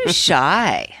 He's too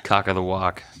shy. Cock of the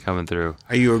walk coming through,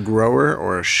 are you a grower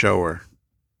or a shower?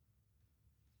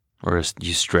 or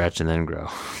you stretch and then grow.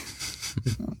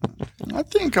 I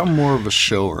think I'm more of a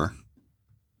shower,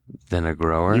 Then a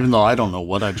grower. even though I don't know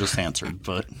what I just answered.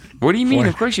 But What do you mean?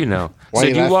 Of course you know. Why So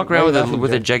you do you laughing- walk why around you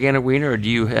with laughing, a Jen? gigantic wiener, or do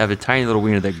you have a tiny little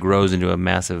wiener that grows into a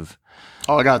massive?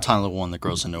 I got a tiny little one that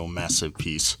grows into a massive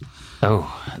piece.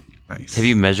 Oh, Nice. have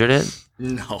you measured it?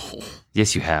 No.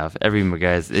 Yes, you have. Every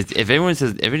guys, if anyone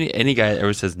says, if any guy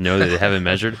ever says no that they haven't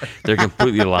measured, they're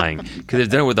completely lying because they've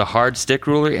done it with a hard stick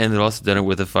ruler and they've also done it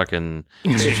with a fucking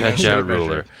stretch out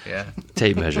ruler, Yeah.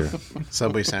 tape measure.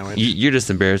 Subway sandwich. You're just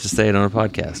embarrassed to say it on a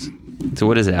podcast. So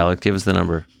what is it, Alec? Give us the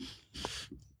number.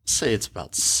 Say it's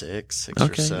about six or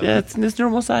Okay, seven. yeah, it's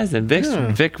normal size then.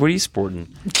 Vic, what are you sporting?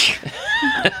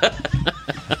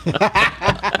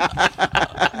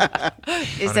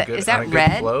 Is On a that good- is that on a good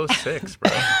red? Flow 6,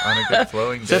 bro. On a good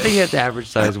flowing So I think day. that's the average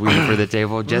size wiener for the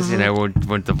table. Jesse and I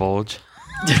won't divulge.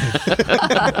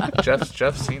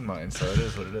 Jeff's seen mine, so it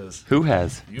is what it is. Who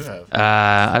has? You have.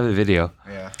 I have a video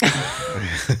Yeah.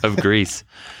 of Greece.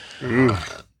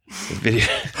 Video.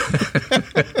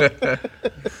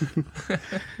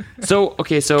 So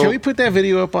Can we put that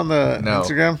video up on the No.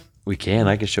 Instagram? we can.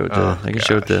 I can show it to. Oh, I can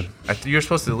show it to. You're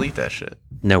supposed to delete that shit.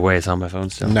 No way, it's on my phone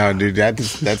still. No, dude,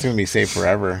 that's gonna be saved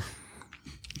forever.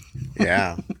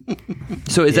 Yeah.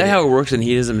 So is that how it works in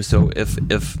hedonism? So if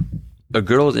a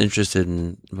girl is interested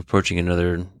in approaching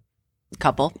a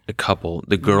couple,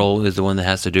 the girl is the one that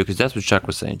has to do it, because that's what Chuck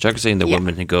was saying. Chuck was saying the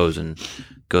woman who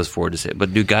goes forward to say it.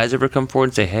 But do guys ever come forward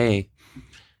and say, "Hey,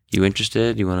 you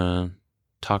interested? You want to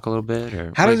talk a little bit?"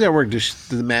 Or How does that work? Does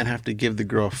the man have to give the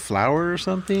girl a flower or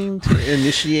something to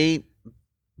initiate?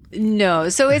 No,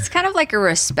 so it's kind of like a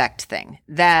respect thing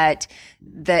that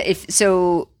if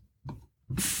so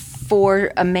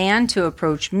for a man to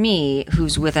approach me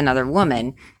who's with another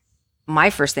woman, my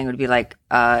first thing would be like,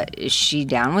 is she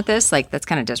down with this? Like, that's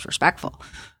kind of disrespectful.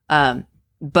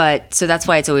 But so that's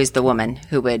why it's always the woman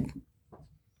who would.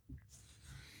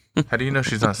 How do you know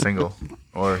she's not single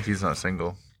or he's not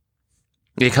single?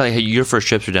 Yeah, Kelly, your first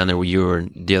trips were down there where you were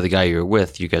the other guy you were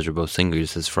with. You guys were both single,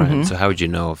 just as friends. So how would you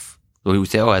know if we would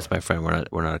say, "Oh, that's my friend.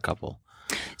 We're not a couple."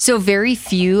 So very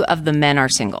few of the men are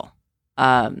single.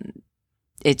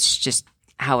 It's just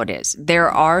how it is.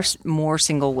 There are more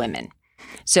single women.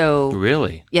 So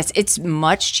Really? yes, it's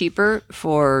much cheaper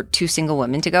for two single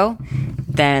women to go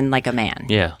than like a man,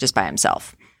 Yeah. just by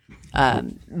himself.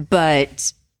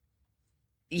 But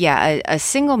yeah, a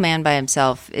single man by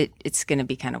himself, it's going to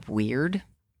be kind of weird.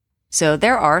 So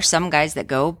there are some guys that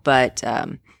go, but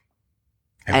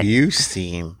Have you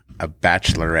seen a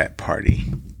bachelorette party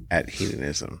at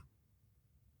Hedonism?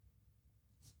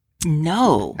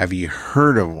 no, Have you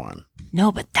heard of one?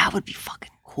 no, but that would be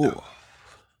fucking cool.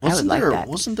 Wasn't like there? that.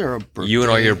 Wasn't there a birthday? You and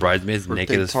all your bridesmaids birthday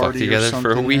naked as fuck party or together for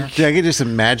a something week. there? Dude, I could just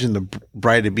imagine the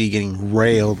bride to be getting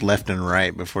railed left and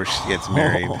right before she gets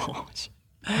married.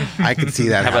 I could see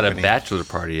that How about a happening. bachelor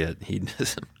party at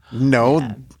hedonism?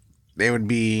 No, they would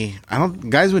be.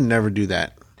 Guys would never do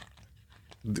that.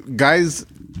 Guys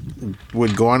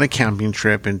would go on a camping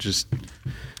trip and just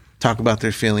talk about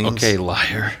their feelings. Okay,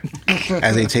 liar.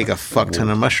 As they take a fuck ton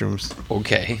of mushrooms.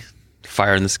 Okay.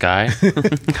 Fire in the sky.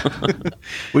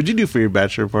 What'd you do for your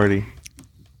bachelor party?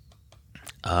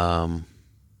 How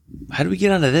do we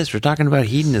get onto this? We're talking about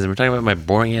hedonism. We're talking about my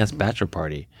boring ass bachelor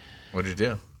party. What'd you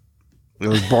do? It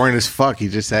was boring as fuck. He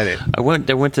just said it. I went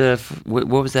to what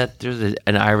was that? There's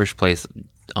an Irish place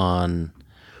on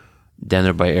down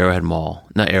there by Arrowhead Mall,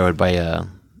 not Arrowhead, by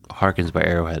Harkins by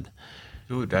Arrowhead.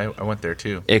 Ooh, I went there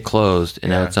too. It closed,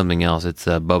 and now it's something else. It's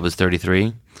Bubba's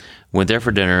 33. Went there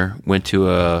for dinner. Went to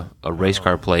a race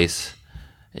car place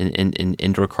in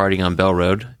indoor karting on Bell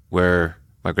Road, where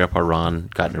my grandpa Ron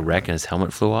got in a wreck and his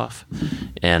helmet flew off,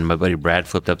 and my buddy Brad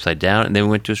flipped upside down. And then we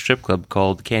went to a strip club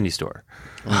called the Candy Store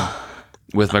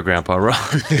with my grandpa Ron.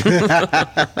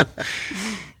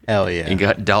 Hell yeah! And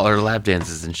got dollar lap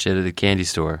dances and shit at the Candy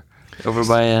Store. Over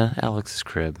by Alex's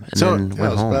crib, and then went I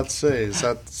was home. about to say, is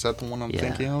that the one I'm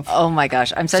thinking of? Oh my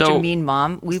gosh, I'm such a mean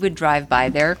mom. We would drive by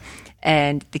there,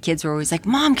 and the kids were always like,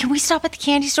 "Mom, can we stop at the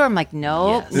candy store?" I'm like,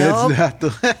 "No, no."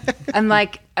 I'm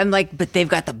like, but they've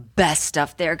got the best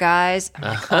stuff there, guys.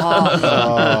 I'm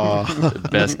like, The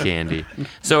best candy.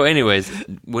 So, anyways,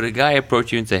 would a guy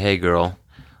approach you and say, "Hey, girl,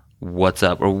 what's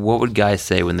up?" Or what would guys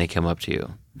say when they come up to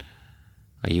you?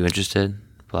 Are you interested?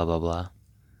 Blah blah blah.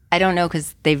 I don't know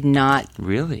because they've not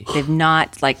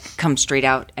like come straight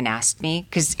out and asked me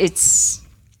because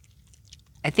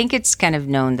I think it's kind of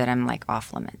known that I'm like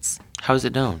off limits. How is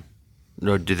it known?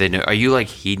 Or do they know? Are you like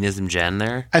Hedonism Jenn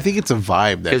there? I think it's a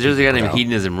vibe. Because there's a guy named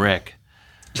Hedonism Rick.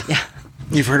 Yeah.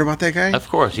 You've heard about that guy? Of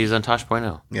course, he's on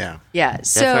Tosh.0. Yeah. Yeah.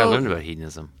 That's where I learned about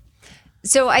hedonism.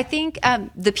 So I think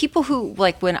the people who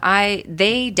like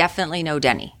they definitely know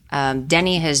Denny.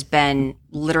 Denny has been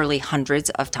literally hundreds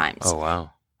of times. Oh wow.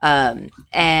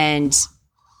 And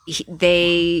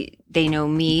they know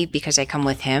me because I come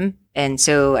with him. And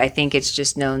so I think it's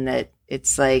just known that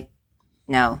it's like,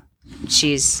 no,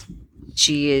 she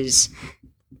is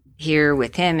here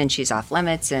with him and she's off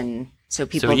limits. And so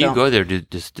people So when you go there,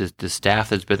 does the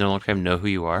staff that's been there a long time know who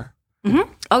you are?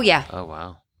 Mm-hmm. Oh, yeah. Oh,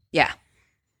 wow. Yeah.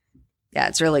 Yeah,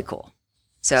 it's really cool.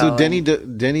 So Denny's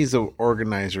the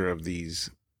organizer of these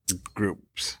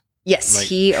groups. Yes, like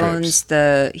he trips.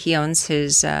 owns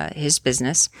his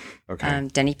business, Okay.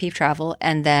 Denny Peep Travel,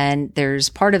 and then there's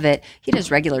part of it. He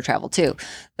does regular travel too,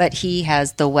 but he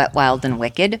has the Wet, Wild, and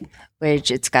Wicked,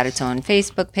 which it's got its own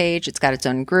Facebook page, it's got its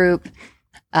own group,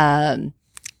 and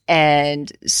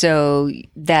so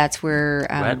that's where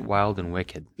Wet, Wild, and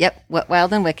Wicked. Yep, Wet,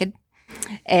 Wild, and Wicked,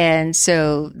 and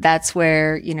so that's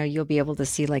where you'll be able to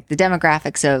see like the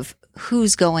demographics of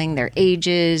who's going, their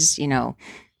ages,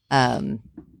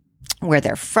 where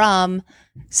they're from.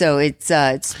 So it's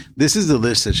this is the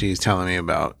list that she's telling me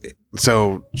about.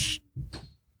 So,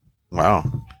 wow,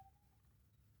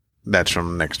 that's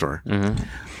from next door.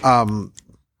 Mm-hmm.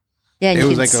 yeah, and it you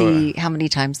was can like see how many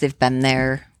times they've been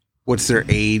there. What's their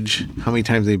age? How many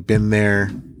times they've been there?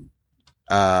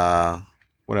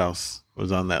 What else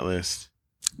was on that list?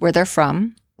 Where they're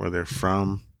from.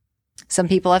 Some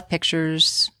people have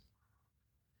pictures.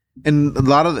 And a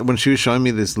lot of when she was showing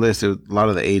me this list, a lot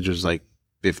of the age was like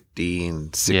 50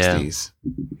 and 60s.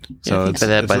 So it's, by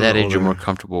that age, older. you're more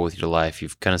comfortable with your life.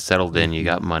 You've kind of settled in. You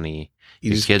got money.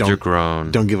 You Your just kids are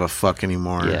grown. Don't give a fuck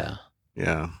anymore.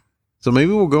 Yeah. So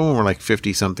maybe we'll go when we're like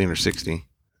 50 something or 60.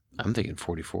 I'm thinking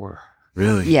 44.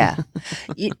 Really? Yeah,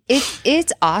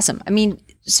 it's awesome. I mean,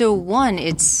 so one,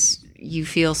 you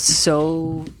feel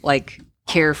so like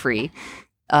carefree.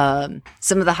 Some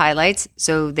of the highlights.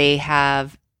 So they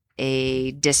have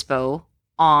a dispo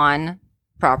on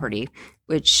property,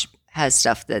 which has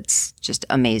stuff that's just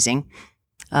amazing.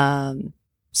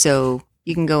 So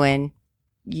you can go in.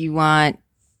 You want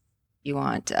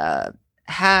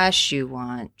hash. You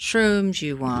want shrooms.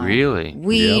 You want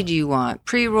weed. Yep. You want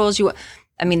pre-rolls. They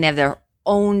have their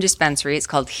own dispensary. It's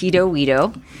called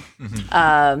Hedo.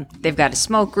 Mm-hmm. They've got a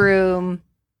smoke room.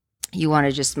 You want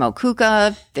to just smoke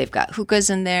hookah? They've got hookahs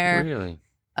in there. Really?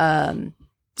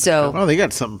 They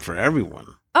got something for everyone.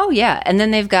 Oh yeah, and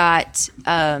then they've got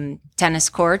tennis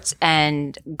courts,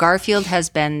 and Garfield has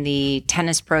been the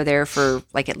tennis pro there for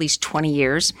like at least 20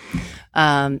 years.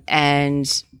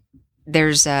 And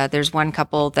there's one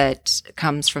couple that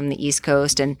comes from the East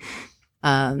Coast, and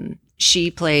she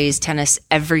plays tennis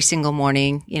every single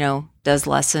morning. Does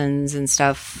lessons and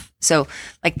stuff. So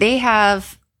like they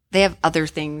have other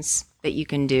things that you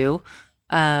can do.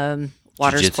 Water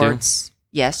Jiu-jitsu? sports,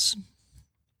 yes.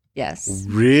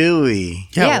 Really?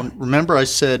 Yeah. Well, remember, I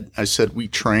said we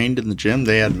trained in the gym.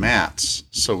 They had mats,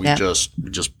 so we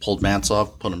just pulled mats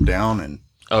off, put them down, and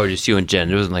just you and Jen.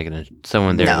 There wasn't like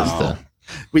someone there. No.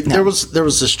 There was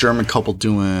this German couple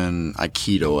doing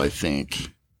Aikido, I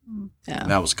think. Yeah.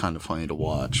 That was kind of funny to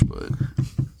watch, but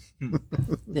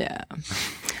yeah.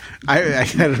 I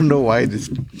don't know why I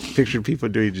just pictured people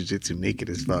doing jiu-jitsu naked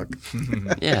as fuck.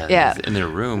 Yeah. In their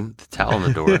room, the towel on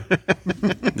the door.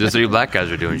 Just 3 black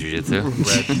guys are doing jiu-jitsu.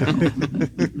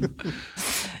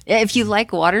 Yeah, if you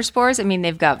like water sports, I mean,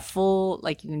 they've got full,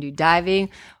 like you can do diving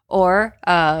or,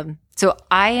 so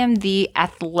I am the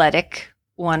athletic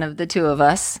one of the two of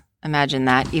us. Imagine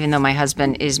that, even though my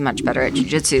husband is much better at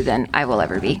jiu-jitsu than I will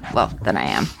ever be. Well, than I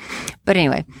am. But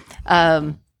anyway,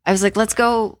 I was like, let's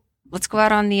go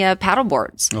out on the paddle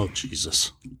boards. Oh,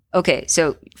 Jesus. Okay,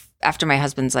 so after my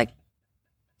husband's like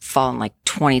fallen like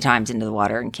 20 times into the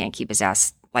water and can't keep his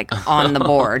ass like on the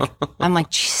board, I'm like,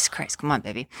 Jesus Christ, come on,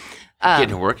 baby.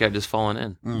 Getting a workout, just falling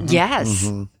in. Mm-hmm. Yes.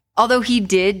 Mm-hmm. Although he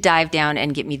did dive down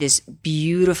and get me this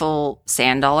beautiful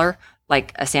sand dollar,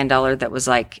 like a sand dollar that was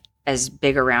like as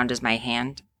big around as my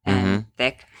hand and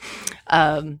thick.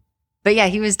 But yeah,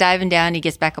 he was diving down. He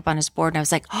gets back up on his board, and I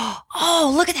was like,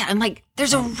 "Oh, look at that!" I'm like,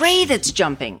 "There's a ray that's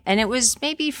jumping," and it was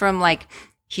maybe from like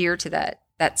here to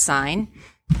that sign.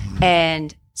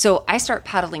 And so I start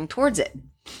paddling towards it,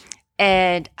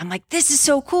 and I'm like, "This is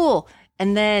so cool!"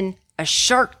 And then a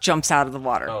shark jumps out of the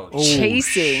water,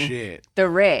 chasing the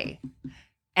ray,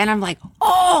 and I'm like,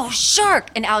 "Oh,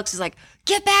 shark!" And Alex is like,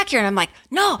 "Get back here!" And I'm like,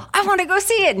 "No, I want to go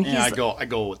see it." And yeah, I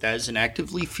go. That is an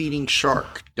actively feeding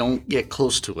shark. Don't get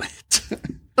close to it.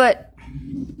 But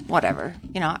whatever,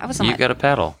 I was. You got a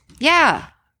paddle. Yeah.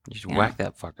 You should whack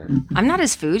that fucker. I'm not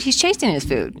his food. He's chasing his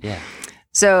food. Yeah.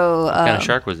 So. What kind of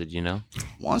shark was it? Do you know? I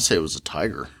want to say it was a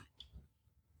tiger.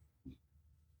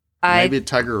 Maybe a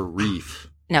tiger reef.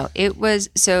 No, it was.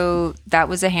 So that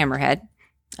was a hammerhead.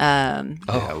 Yeah,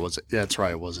 it was. That's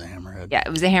right. It was a hammerhead. Yeah, it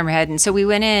was a hammerhead. And so we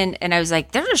went in, and I was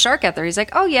like, "There's a shark out there." He's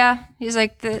like, "Oh yeah." He's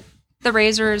like, "The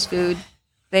rays are his food.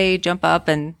 They jump up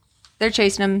and they're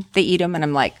chasing them. They eat them." And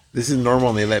I'm like, "This is normal."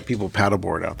 And they let people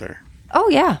paddleboard out there. Oh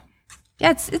yeah,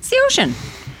 yeah. It's the ocean.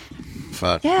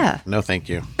 Fuck. Yeah. No, thank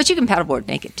you. But you can paddleboard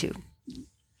naked too.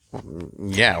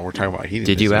 Yeah, we're talking about heating.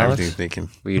 Did you, Alex? Thinking.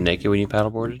 Were you naked when you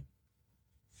paddleboarded?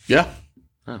 Yeah.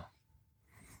 Oh.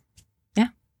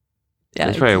 Yeah,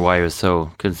 that's probably why he was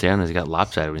so couldn't stay on. He got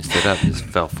lopsided when he stood up. He just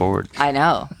fell forward. I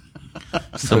know.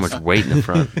 So much weight in the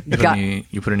front.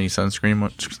 You put any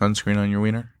sunscreen on your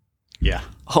wiener? Yeah.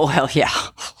 Oh hell yeah.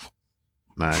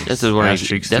 Nice. That's what I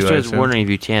was wondering if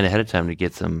you tanned ahead of time to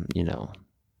get some,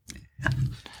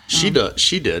 She did.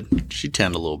 She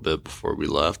tanned a little bit before we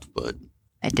left, but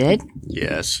I did.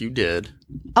 yes, you did.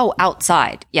 Oh,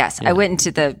 outside. Yes, Yeah. I went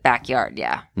into the backyard.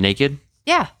 Yeah. Naked.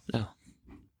 Yeah. No.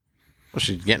 Well,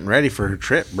 she's getting ready for her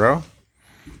trip, bro.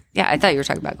 Yeah, I thought you were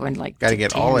talking about going like. Gotta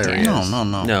get all areas. No.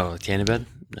 No, tanning bed.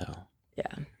 No.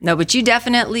 Yeah. No, but you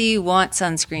definitely want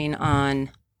sunscreen on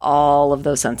all of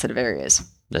those sensitive areas.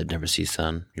 That never see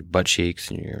sun. Your butt cheeks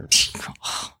and your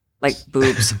Like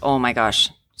boobs. Oh my gosh.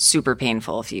 Super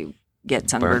painful if you get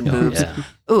sunburned boobs. Yeah.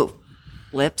 Ooh.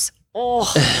 Lips. Oh.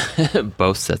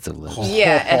 Both sets of lips.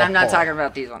 Yeah, and I'm not talking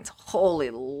about these ones.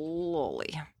 Holy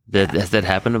lolly. Has that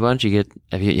happened a bunch?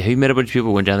 Have you met a bunch of people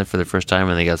who went down there for the first time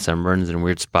and they got sunburns in a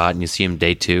weird spot and you see them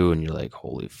day 2 and you're like,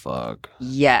 holy fuck.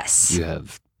 Yes. You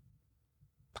have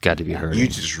got to be hurting. You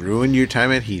just ruined your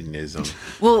time at hedonism.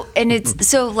 Well, and it's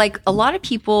so like a lot of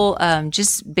people,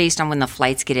 just based on when the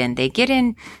flights get in, they get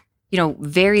in,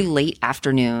 very late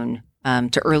afternoon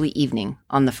to early evening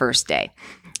on the first day.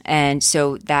 And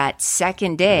so that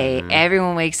second day,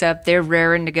 everyone wakes up, they're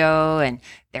raring to go, and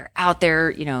they're out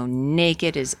there,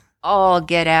 naked as all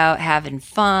get out, having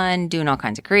fun, doing all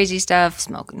kinds of crazy stuff,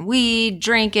 smoking weed,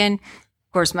 drinking,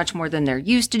 of course, much more than they're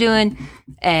used to doing.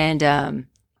 And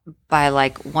by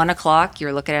like 1 o'clock,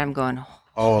 you're looking at them going,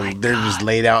 oh they're just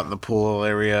laid out in the pool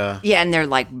area. yeah, and they're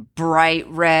like bright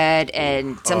red,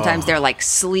 and sometimes they're like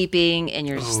sleeping, and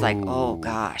you're just like, oh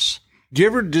gosh. Do you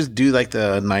ever just do like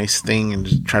the nice thing and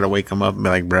just try to wake them up and be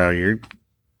like, bro, you're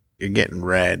getting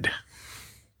red?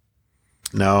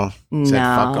 No. Said,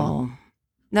 fuck 'em.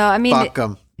 No, I mean, Fuck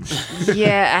them.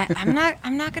 yeah, I'm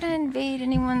not gonna invade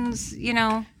anyone's,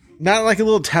 Not like a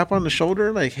little tap on the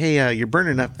shoulder, like, hey, you're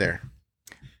burning up there.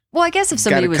 Well, I guess if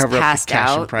somebody Gotta was cover up the passed cash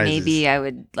and out, prizes. maybe I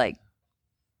would like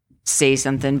say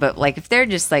something. But like if they're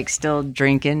just like still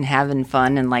drinking, having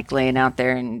fun, and like laying out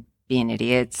there and being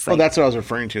idiots. Like, That's what I was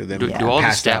referring to. Them Do all the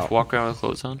passed staff out. walk around with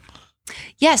clothes on?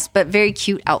 yes, but very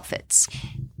cute outfits.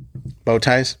 Bow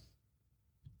ties?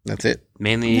 That's it?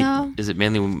 Mainly, No. is it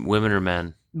mainly women or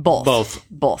men? Both.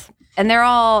 And they're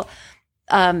all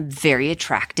very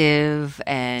attractive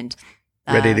and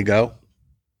Ready to go?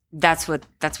 that's what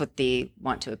they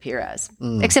want to appear as.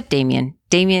 Except Damien.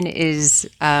 Damien is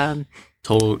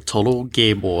Total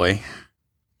gay boy.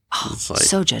 It's like,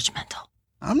 so judgmental.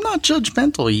 I'm not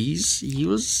judgmental. He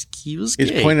was He's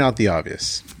gay. pointing out the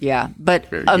obvious. Yeah, but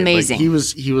Very gay, amazing.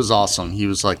 but he was awesome. He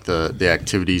was like the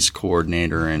activities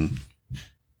coordinator, and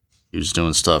he was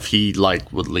doing stuff. He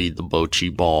like would lead the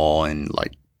bocce ball and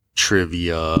like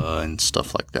trivia and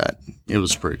stuff like that. It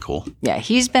was pretty cool. Yeah,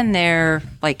 he's been there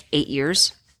like 8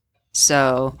 years.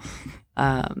 So,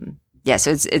 so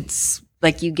it's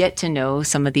like you get to know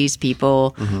some of these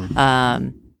people.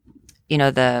 You know,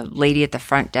 the lady at the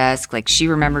front desk, like she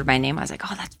remembered my name. I was like,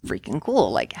 oh, that's freaking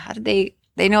cool. Like, how did they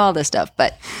know all this stuff?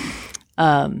 But,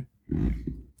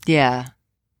 yeah.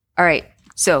 All right.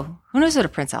 So who knows what a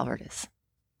Prince Albert is?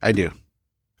 I do.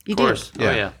 You Of course. do?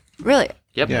 Oh, yeah. Really?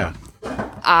 Yep. Yeah.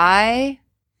 I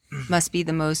must be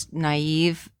the most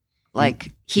naive,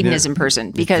 like, hedonism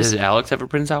person because Does Alex have a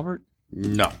Prince Albert?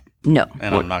 No, no.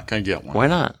 and I'm not gonna get one. Why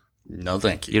not? No,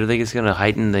 thank you. You don't think it's going to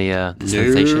heighten the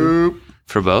sensation Nope.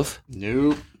 for both?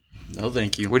 Nope. No,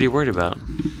 thank you. What are you worried about?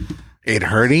 It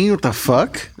hurting? What the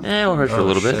fuck? It'll hurt for a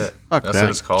little bit. Fuck That's that. what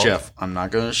it's called. Jeff, I'm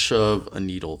not gonna shove a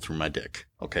needle through my dick.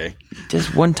 Okay?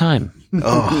 Just one time.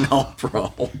 Oh, No,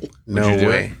 bro. no you do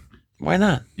way. Why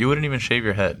not? You wouldn't even shave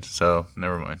your head, so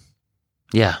never mind.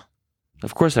 Yeah.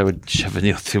 Of course I would shove a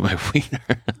needle through my wiener.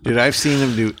 Dude, I've seen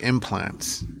him do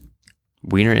implants.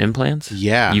 Wiener implants?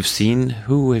 Yeah.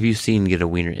 Who have you seen get a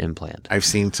wiener implant? I've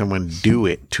seen someone do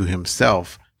it to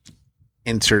himself.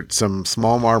 Insert some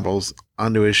small marbles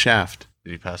onto his shaft.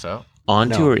 Did he pass out?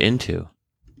 Onto No. or into?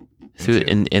 Through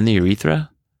in the urethra?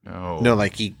 No. No,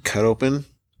 like he cut open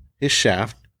his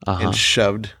shaft Uh-huh. and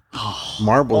shoved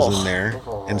marbles in there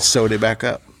and sewed it back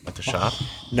up. At the shop?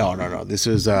 No. This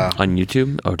was On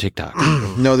YouTube or TikTok?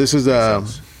 no, this was a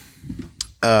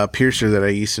piercer that I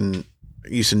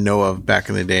used to know of back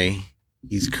in the day.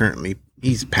 He's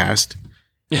passed.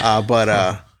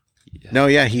 No,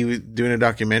 yeah, he was doing a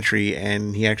documentary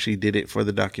and he actually did it for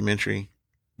the documentary.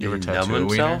 You ever Did he tattoo numb a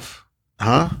wiener? himself?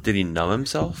 Huh? Did he numb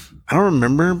himself? I don't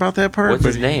remember about that part. What's but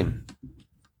his name?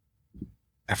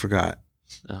 I forgot.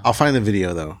 Oh. I'll find the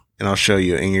video though, and I'll show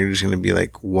you, and you're just gonna be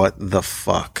like, "What the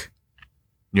fuck?"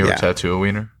 You ever Yeah. tattoo a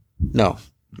wiener? No,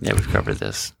 Yeah, we've covered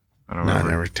this. I don't no, I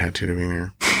remember. never tattooed a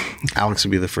wiener. Alex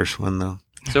would be the first one though.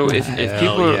 So if Hell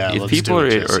people yeah, if let's people do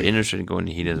it, are Jesse. interested in going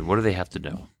to hedonism, what do they have to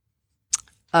know?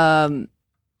 I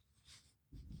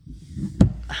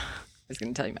was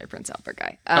going to tell you my Prince Albert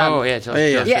guy. Tell us.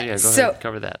 yeah. Go Yeah, so- ahead,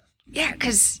 cover that. Yeah,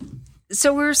 because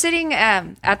so we were sitting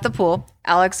at the pool.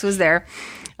 Alex was there,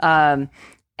 and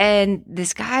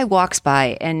this guy walks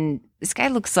by, and this guy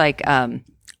looks like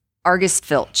Argus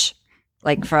Filch,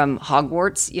 like from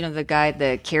Hogwarts. You know, the guy,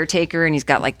 the caretaker, and he's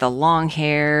got like the long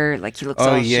hair, like he looks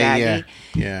all shaggy.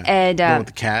 yeah. And The one with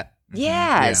the cat.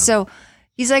 yeah, Yeah. so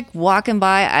he's like walking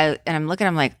by, and I'm looking,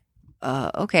 I'm like,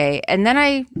 okay. And then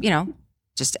I,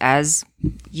 just as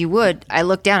you would, I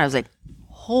looked down, I was like,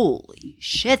 holy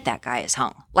shit, that guy is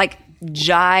hung. Like,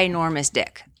 ginormous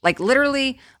dick. Like,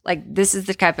 literally, like, this is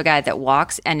the type of guy that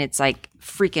walks and it's like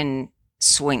freaking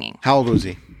swinging. How old was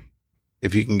he?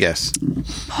 If you can guess.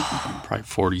 Probably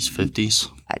 40s, 50s.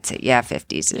 I'd say, yeah,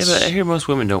 50s. Yeah, but I hear most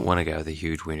women don't want a guy with a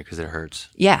huge wiener because it hurts.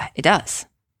 Yeah, it does.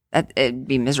 It'd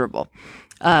be miserable.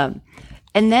 And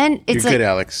then it's You're like, good,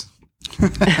 Alex.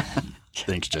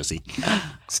 Thanks, Jesse.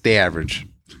 Stay average.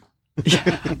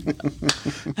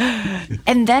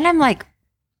 and then I'm like,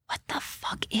 what the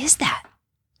fuck is that?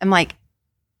 I'm like,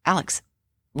 Alex,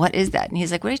 what is that? And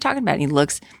he's like, what are you talking about? And he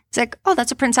looks, he's like, oh,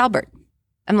 that's a Prince Albert.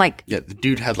 I'm like, Yeah, the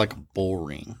dude had like a bull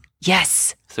ring.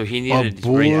 yes, So he needed to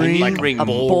bull bring, ring? he needed Like to a bring a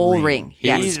bull bull ring. ring. He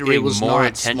Yes. needed to It bring was more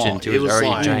not attention small. to It his was already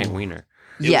like- giant wiener.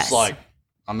 It Yes. was like,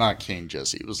 I'm not kidding,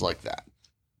 Jesse. It was like that.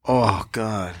 Oh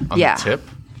God. On Yeah. the tip?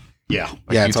 Yeah. Like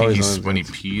Yeah, you it's think always he's, on- when he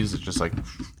pees, it's just like,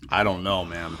 I don't know,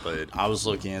 man, but I was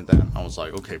looking at that. I was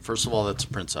like, okay, first of all, that's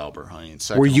Prince Albert, honey. And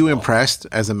second Were you of all, impressed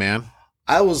as a man?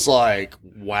 I was like,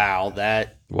 wow,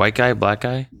 that White guy, black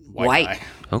guy? White. guy.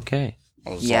 Okay. I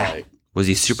was Yeah. like, Was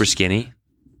he super skinny?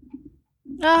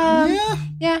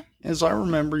 Yeah. as I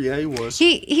remember, yeah, he was.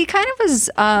 He kind of was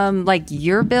like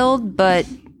your build, but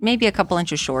maybe a couple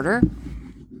inches shorter.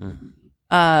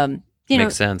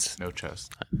 Makes sense. no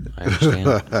chest. I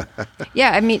understand.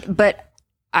 Yeah, I mean, but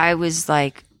I was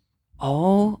like,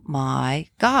 oh my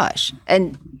gosh.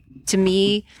 And to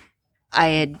me, I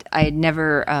had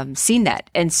never seen that.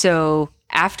 And so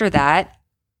after that,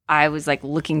 I was like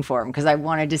looking for him because I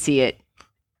wanted to see it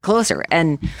closer.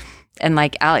 And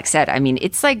like Alex said, I mean,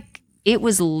 it's like, it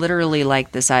was literally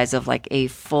like the size of like a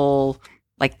full,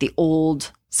 like the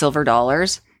old silver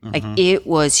dollars. Like it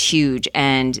was huge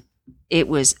and it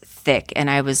was thick. And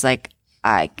I was like,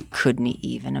 I couldn't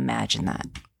even imagine that.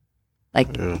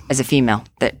 Like as a female,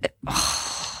 that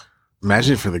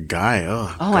Imagine for the guy.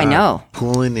 Oh, Oh, I know.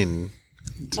 Pulling and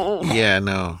yeah,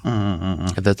 no.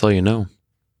 If that's all you know.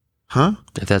 Huh?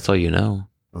 If that's all you know.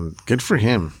 Good for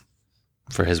him.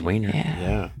 For his wiener.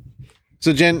 Yeah.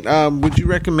 So, Jen, would you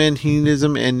recommend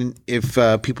hedonism? And if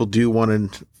people do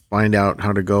want to find out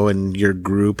how to go in your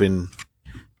group and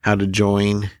how to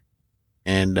join,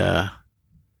 and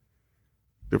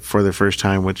for the first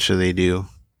time, what should they do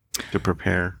to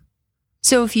prepare?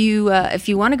 So if you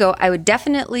want to go, I would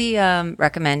definitely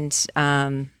recommend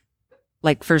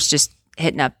first just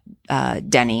hitting up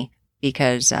Denny,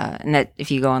 because and that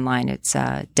if you go online, it's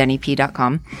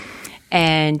dennyp.com,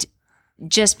 and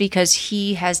just because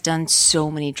he has done so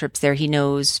many trips there, he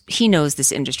knows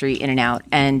this industry in and out,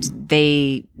 and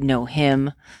they know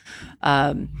him.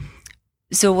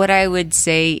 So what I would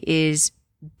say is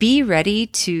be ready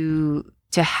to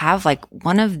have like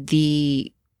one of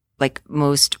the like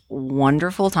most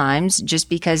wonderful times, just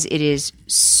because it is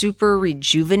super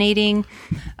rejuvenating.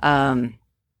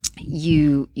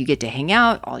 You get to hang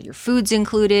out, all your food's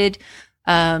included,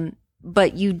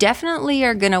 but you definitely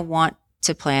are going to want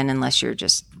to plan, unless you're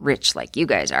just rich like you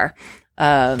guys are,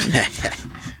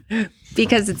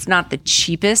 because it's not the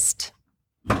cheapest.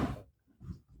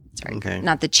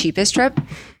 Not the cheapest trip.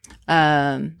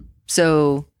 But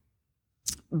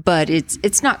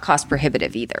it's not cost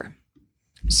prohibitive either.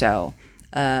 So,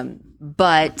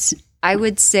 but I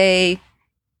would say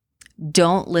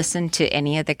don't listen to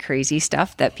any of the crazy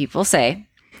stuff that people say.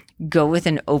 Go with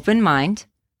an open mind.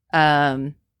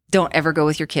 Don't ever go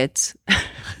with your kids,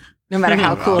 no matter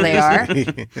how cool they are.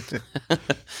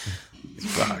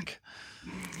 Fuck.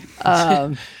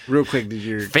 Real quick, did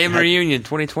your Family reunion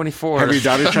 2024. have your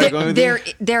daughters tried going with you?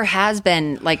 There has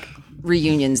been like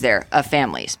reunions there of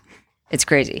families. It's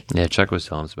crazy. Yeah, Chuck was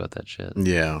telling us about that shit.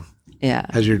 Yeah. Yeah.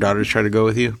 Has your daughters tried to go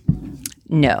with you?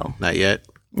 No. Not yet.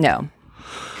 No.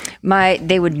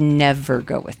 They would never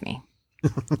go with me.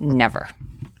 Never.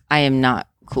 I am not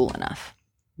cool enough.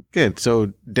 Good.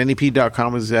 So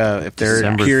dennyp.com is if they're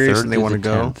December curious 3rd and they through want to the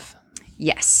go. 10th.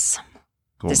 Yes.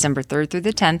 Cool. December 3rd through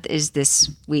the 10th is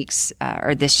this week's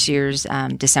or this year's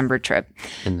December trip.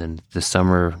 And then next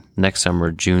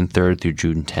summer, June 3rd through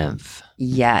June 10th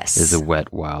Yes. is a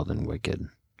wet, wild, and wicked.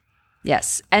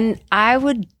 Yes. And I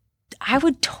would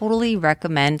totally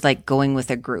recommend like going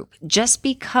with a group, just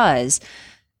because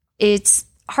it's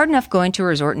hard enough going to a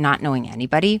resort not knowing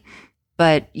anybody,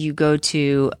 but you go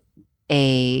to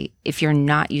if you're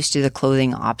not used to the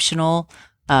clothing optional,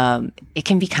 it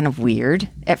can be kind of weird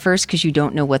at first because you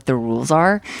don't know what the rules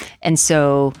are. And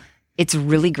so it's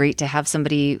really great to have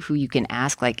somebody who you can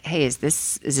ask, like, hey, is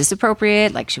this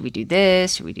appropriate? Like, should we do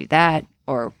this? Should we do that?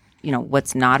 Or,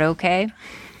 what's not okay?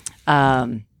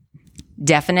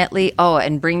 Definitely. Oh,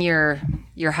 and bring your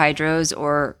hydros,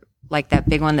 or like that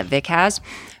big one that Vic has,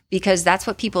 because that's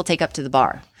what people take up to the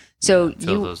bar. So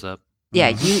Fill those up. Yeah,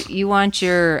 you want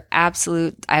your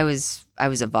absolute. I was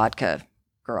a vodka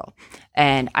girl,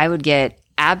 and I would get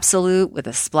Absolute with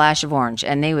a splash of orange,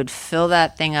 and they would fill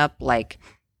that thing up like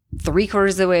 3/4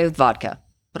 of the way with vodka.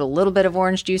 Put a little bit of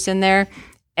orange juice in there,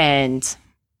 and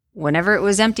whenever it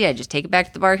was empty, I'd just take it back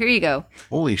to the bar. Here you go.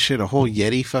 Holy shit! A whole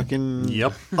Yeti fucking.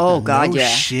 Yep. Oh God, no yeah.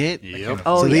 Shit. Yep.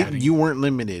 Oh so yeah. you weren't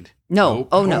limited. No. Nope.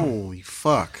 Oh no. Holy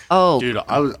fuck. Oh Dude,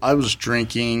 I was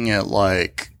drinking at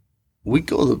like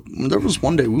there was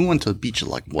one day we went to the beach at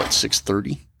like what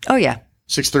 6:30, oh yeah.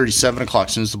 6:30, 7 o'clock.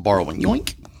 As soon as the bar went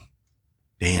yoink,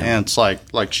 Damn. and it's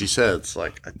like she said, it's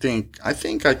like I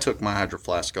think I took my hydro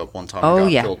flask up one time. Oh, and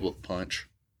got yeah. filled with punch.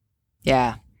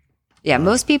 Yeah. Yeah.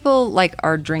 Most people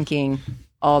are drinking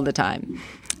all the time.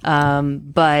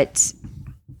 But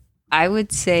I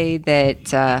would say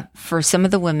that for some of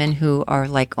the women who are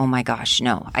like, oh my gosh,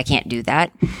 no, I can't do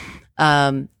that.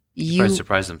 Probably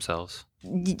surprise themselves.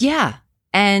 Yeah.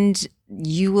 And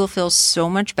you will feel so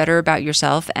much better about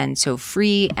yourself, and so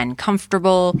free and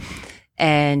comfortable.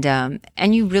 And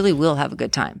you really will have a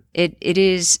good time. It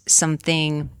is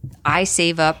something. I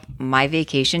save up my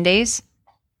vacation days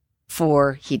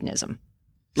for hedonism.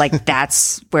 Like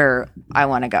that's where I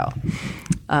want to go.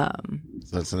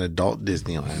 So it's an adult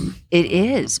Disneyland. It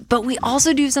is. But we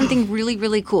also do something really,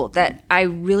 really cool that I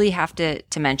really have to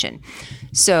mention.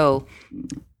 So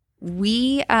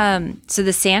the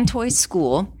Santoy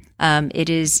School, it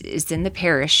is in the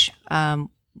parish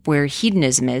where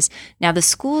hedonism is. Now the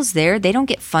schools there, they don't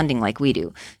get funding like we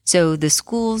do. So the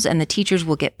schools and the teachers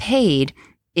will get paid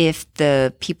if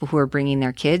the people who are bringing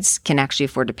their kids can actually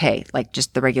afford to pay, like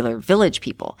just the regular village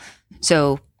people.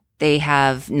 So they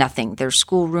have nothing. Their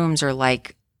school rooms are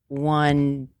like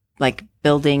one like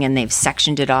building, and they've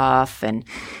sectioned it off, and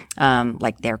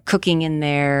like they're cooking in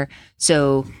there.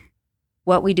 So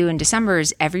what we do in December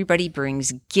is everybody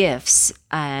brings gifts,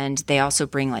 and they also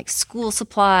bring like school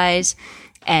supplies.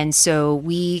 And so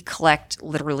we collect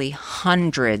literally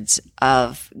hundreds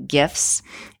of gifts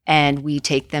and we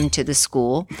take them to the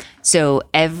school. So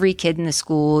every kid in the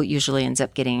school usually ends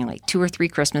up getting like 2 or 3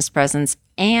 Christmas presents,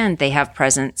 and they have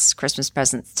Christmas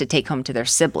presents to take home to their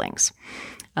siblings,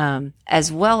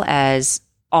 as well as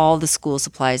all the school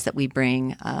supplies that we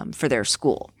bring for their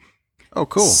school. Oh,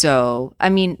 cool. So, I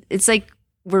mean, it's like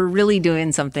we're really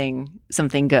doing something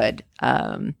good.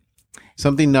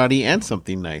 Something naughty and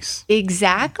something nice.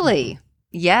 Exactly.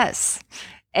 Yes.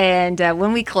 And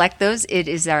when we collect those, it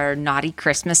is our naughty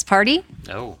Christmas party.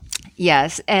 Oh.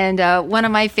 Yes. And one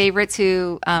of my favorites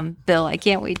Bill, I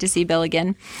can't wait to see Bill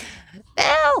again.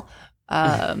 Bill!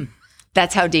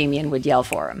 That's how Damien would yell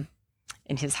for him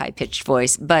in his high-pitched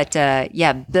voice. But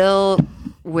Bill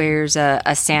wears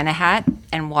a Santa hat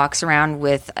and walks around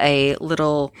with a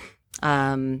little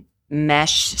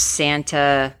mesh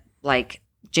Santa, like,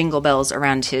 jingle bells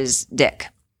around his dick.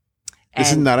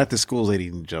 This is not at the schools,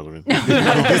 ladies and gentlemen. No,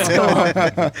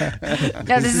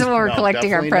 this is when we're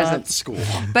collecting our presents. School.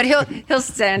 But he'll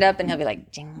stand up and he'll be like,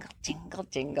 jingle, jingle,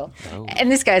 jingle. Oh. And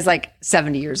this guy's like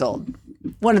 70 years old.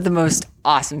 One of the most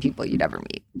awesome people you'd ever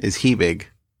meet. Is he big?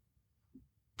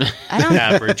 I don't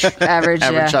Average. Average,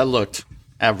 Yeah. yeah. I looked.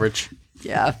 Average.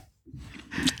 Yeah.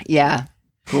 Yeah.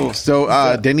 Cool.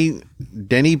 So Denny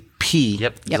P.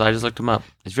 Yep. So I just looked him up.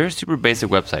 It's a very super basic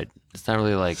website. It's not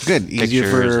really like Good. Easier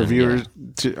for pictures and- viewers,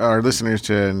 to our listeners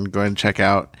to go ahead and check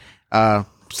out.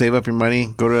 Save up your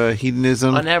money. Go to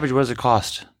Hedonism. On average, what does it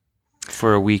cost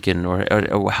for a weekend, or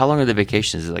how long are the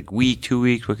vacations? Is it like week, 2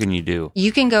 weeks? What can you do?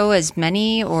 You can go as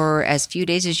many or as few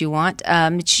days as you want.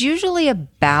 It's usually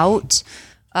about,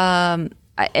 and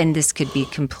this could be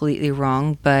completely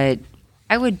wrong, but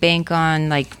I would bank on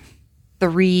like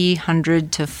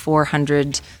 300 to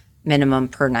 400 minimum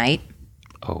per night.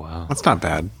 Oh wow, That's not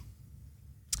bad.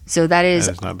 So that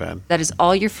is not bad. That is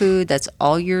all your food. That's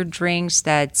all your drinks.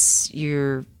 That's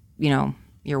your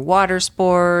water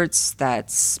sports.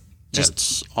 That's just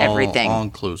It's everything. all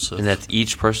inclusive. and that's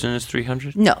each person is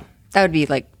 300. No, that would be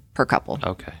like per couple.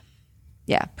 Okay.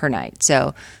 Yeah, per night.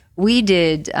 So we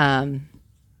did. I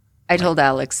told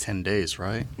Alex. 10 days,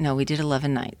 right? No, we did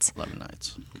 11 nights. 11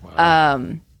 nights.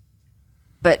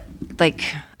 But like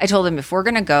I told him, if we're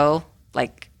gonna go,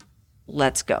 like,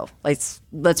 let's go. Let's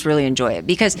really enjoy it,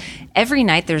 because every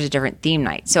night there's a different theme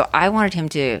night. So I wanted him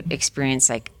to experience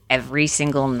like every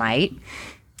single night.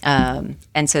 And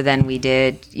so then we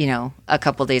did, a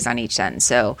couple days on each end.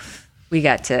 So we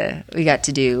got to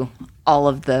do all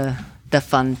of the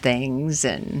fun things,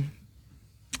 and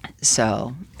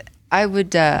so I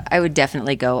would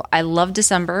definitely go. I love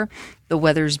December. The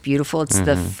weather's beautiful. It's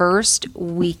the first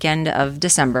weekend of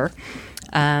December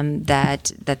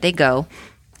that they go.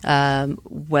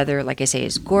 Weather, like I say,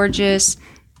 is gorgeous.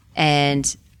 And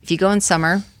if you go in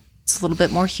summer, it's a little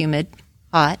bit more humid,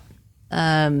 hot.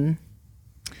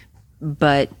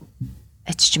 But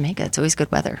it's Jamaica. It's always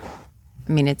good weather.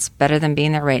 I mean, it's better than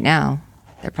being there right now.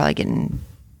 They're probably getting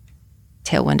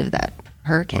tailwind of that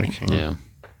hurricane. Yeah.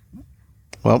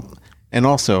 Well, and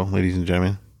also, ladies and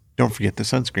gentlemen, don't forget the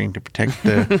sunscreen to protect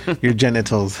your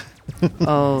genitals.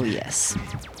 Oh, yes.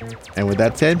 And with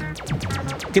that said,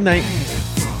 good night.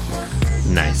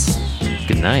 Nice.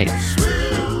 Good night.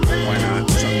 Why not?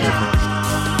 Something different.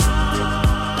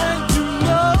 And you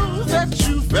know that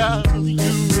you value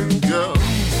and go.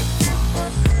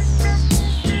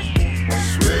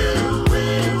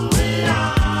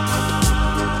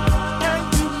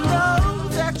 And you know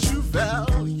that you value.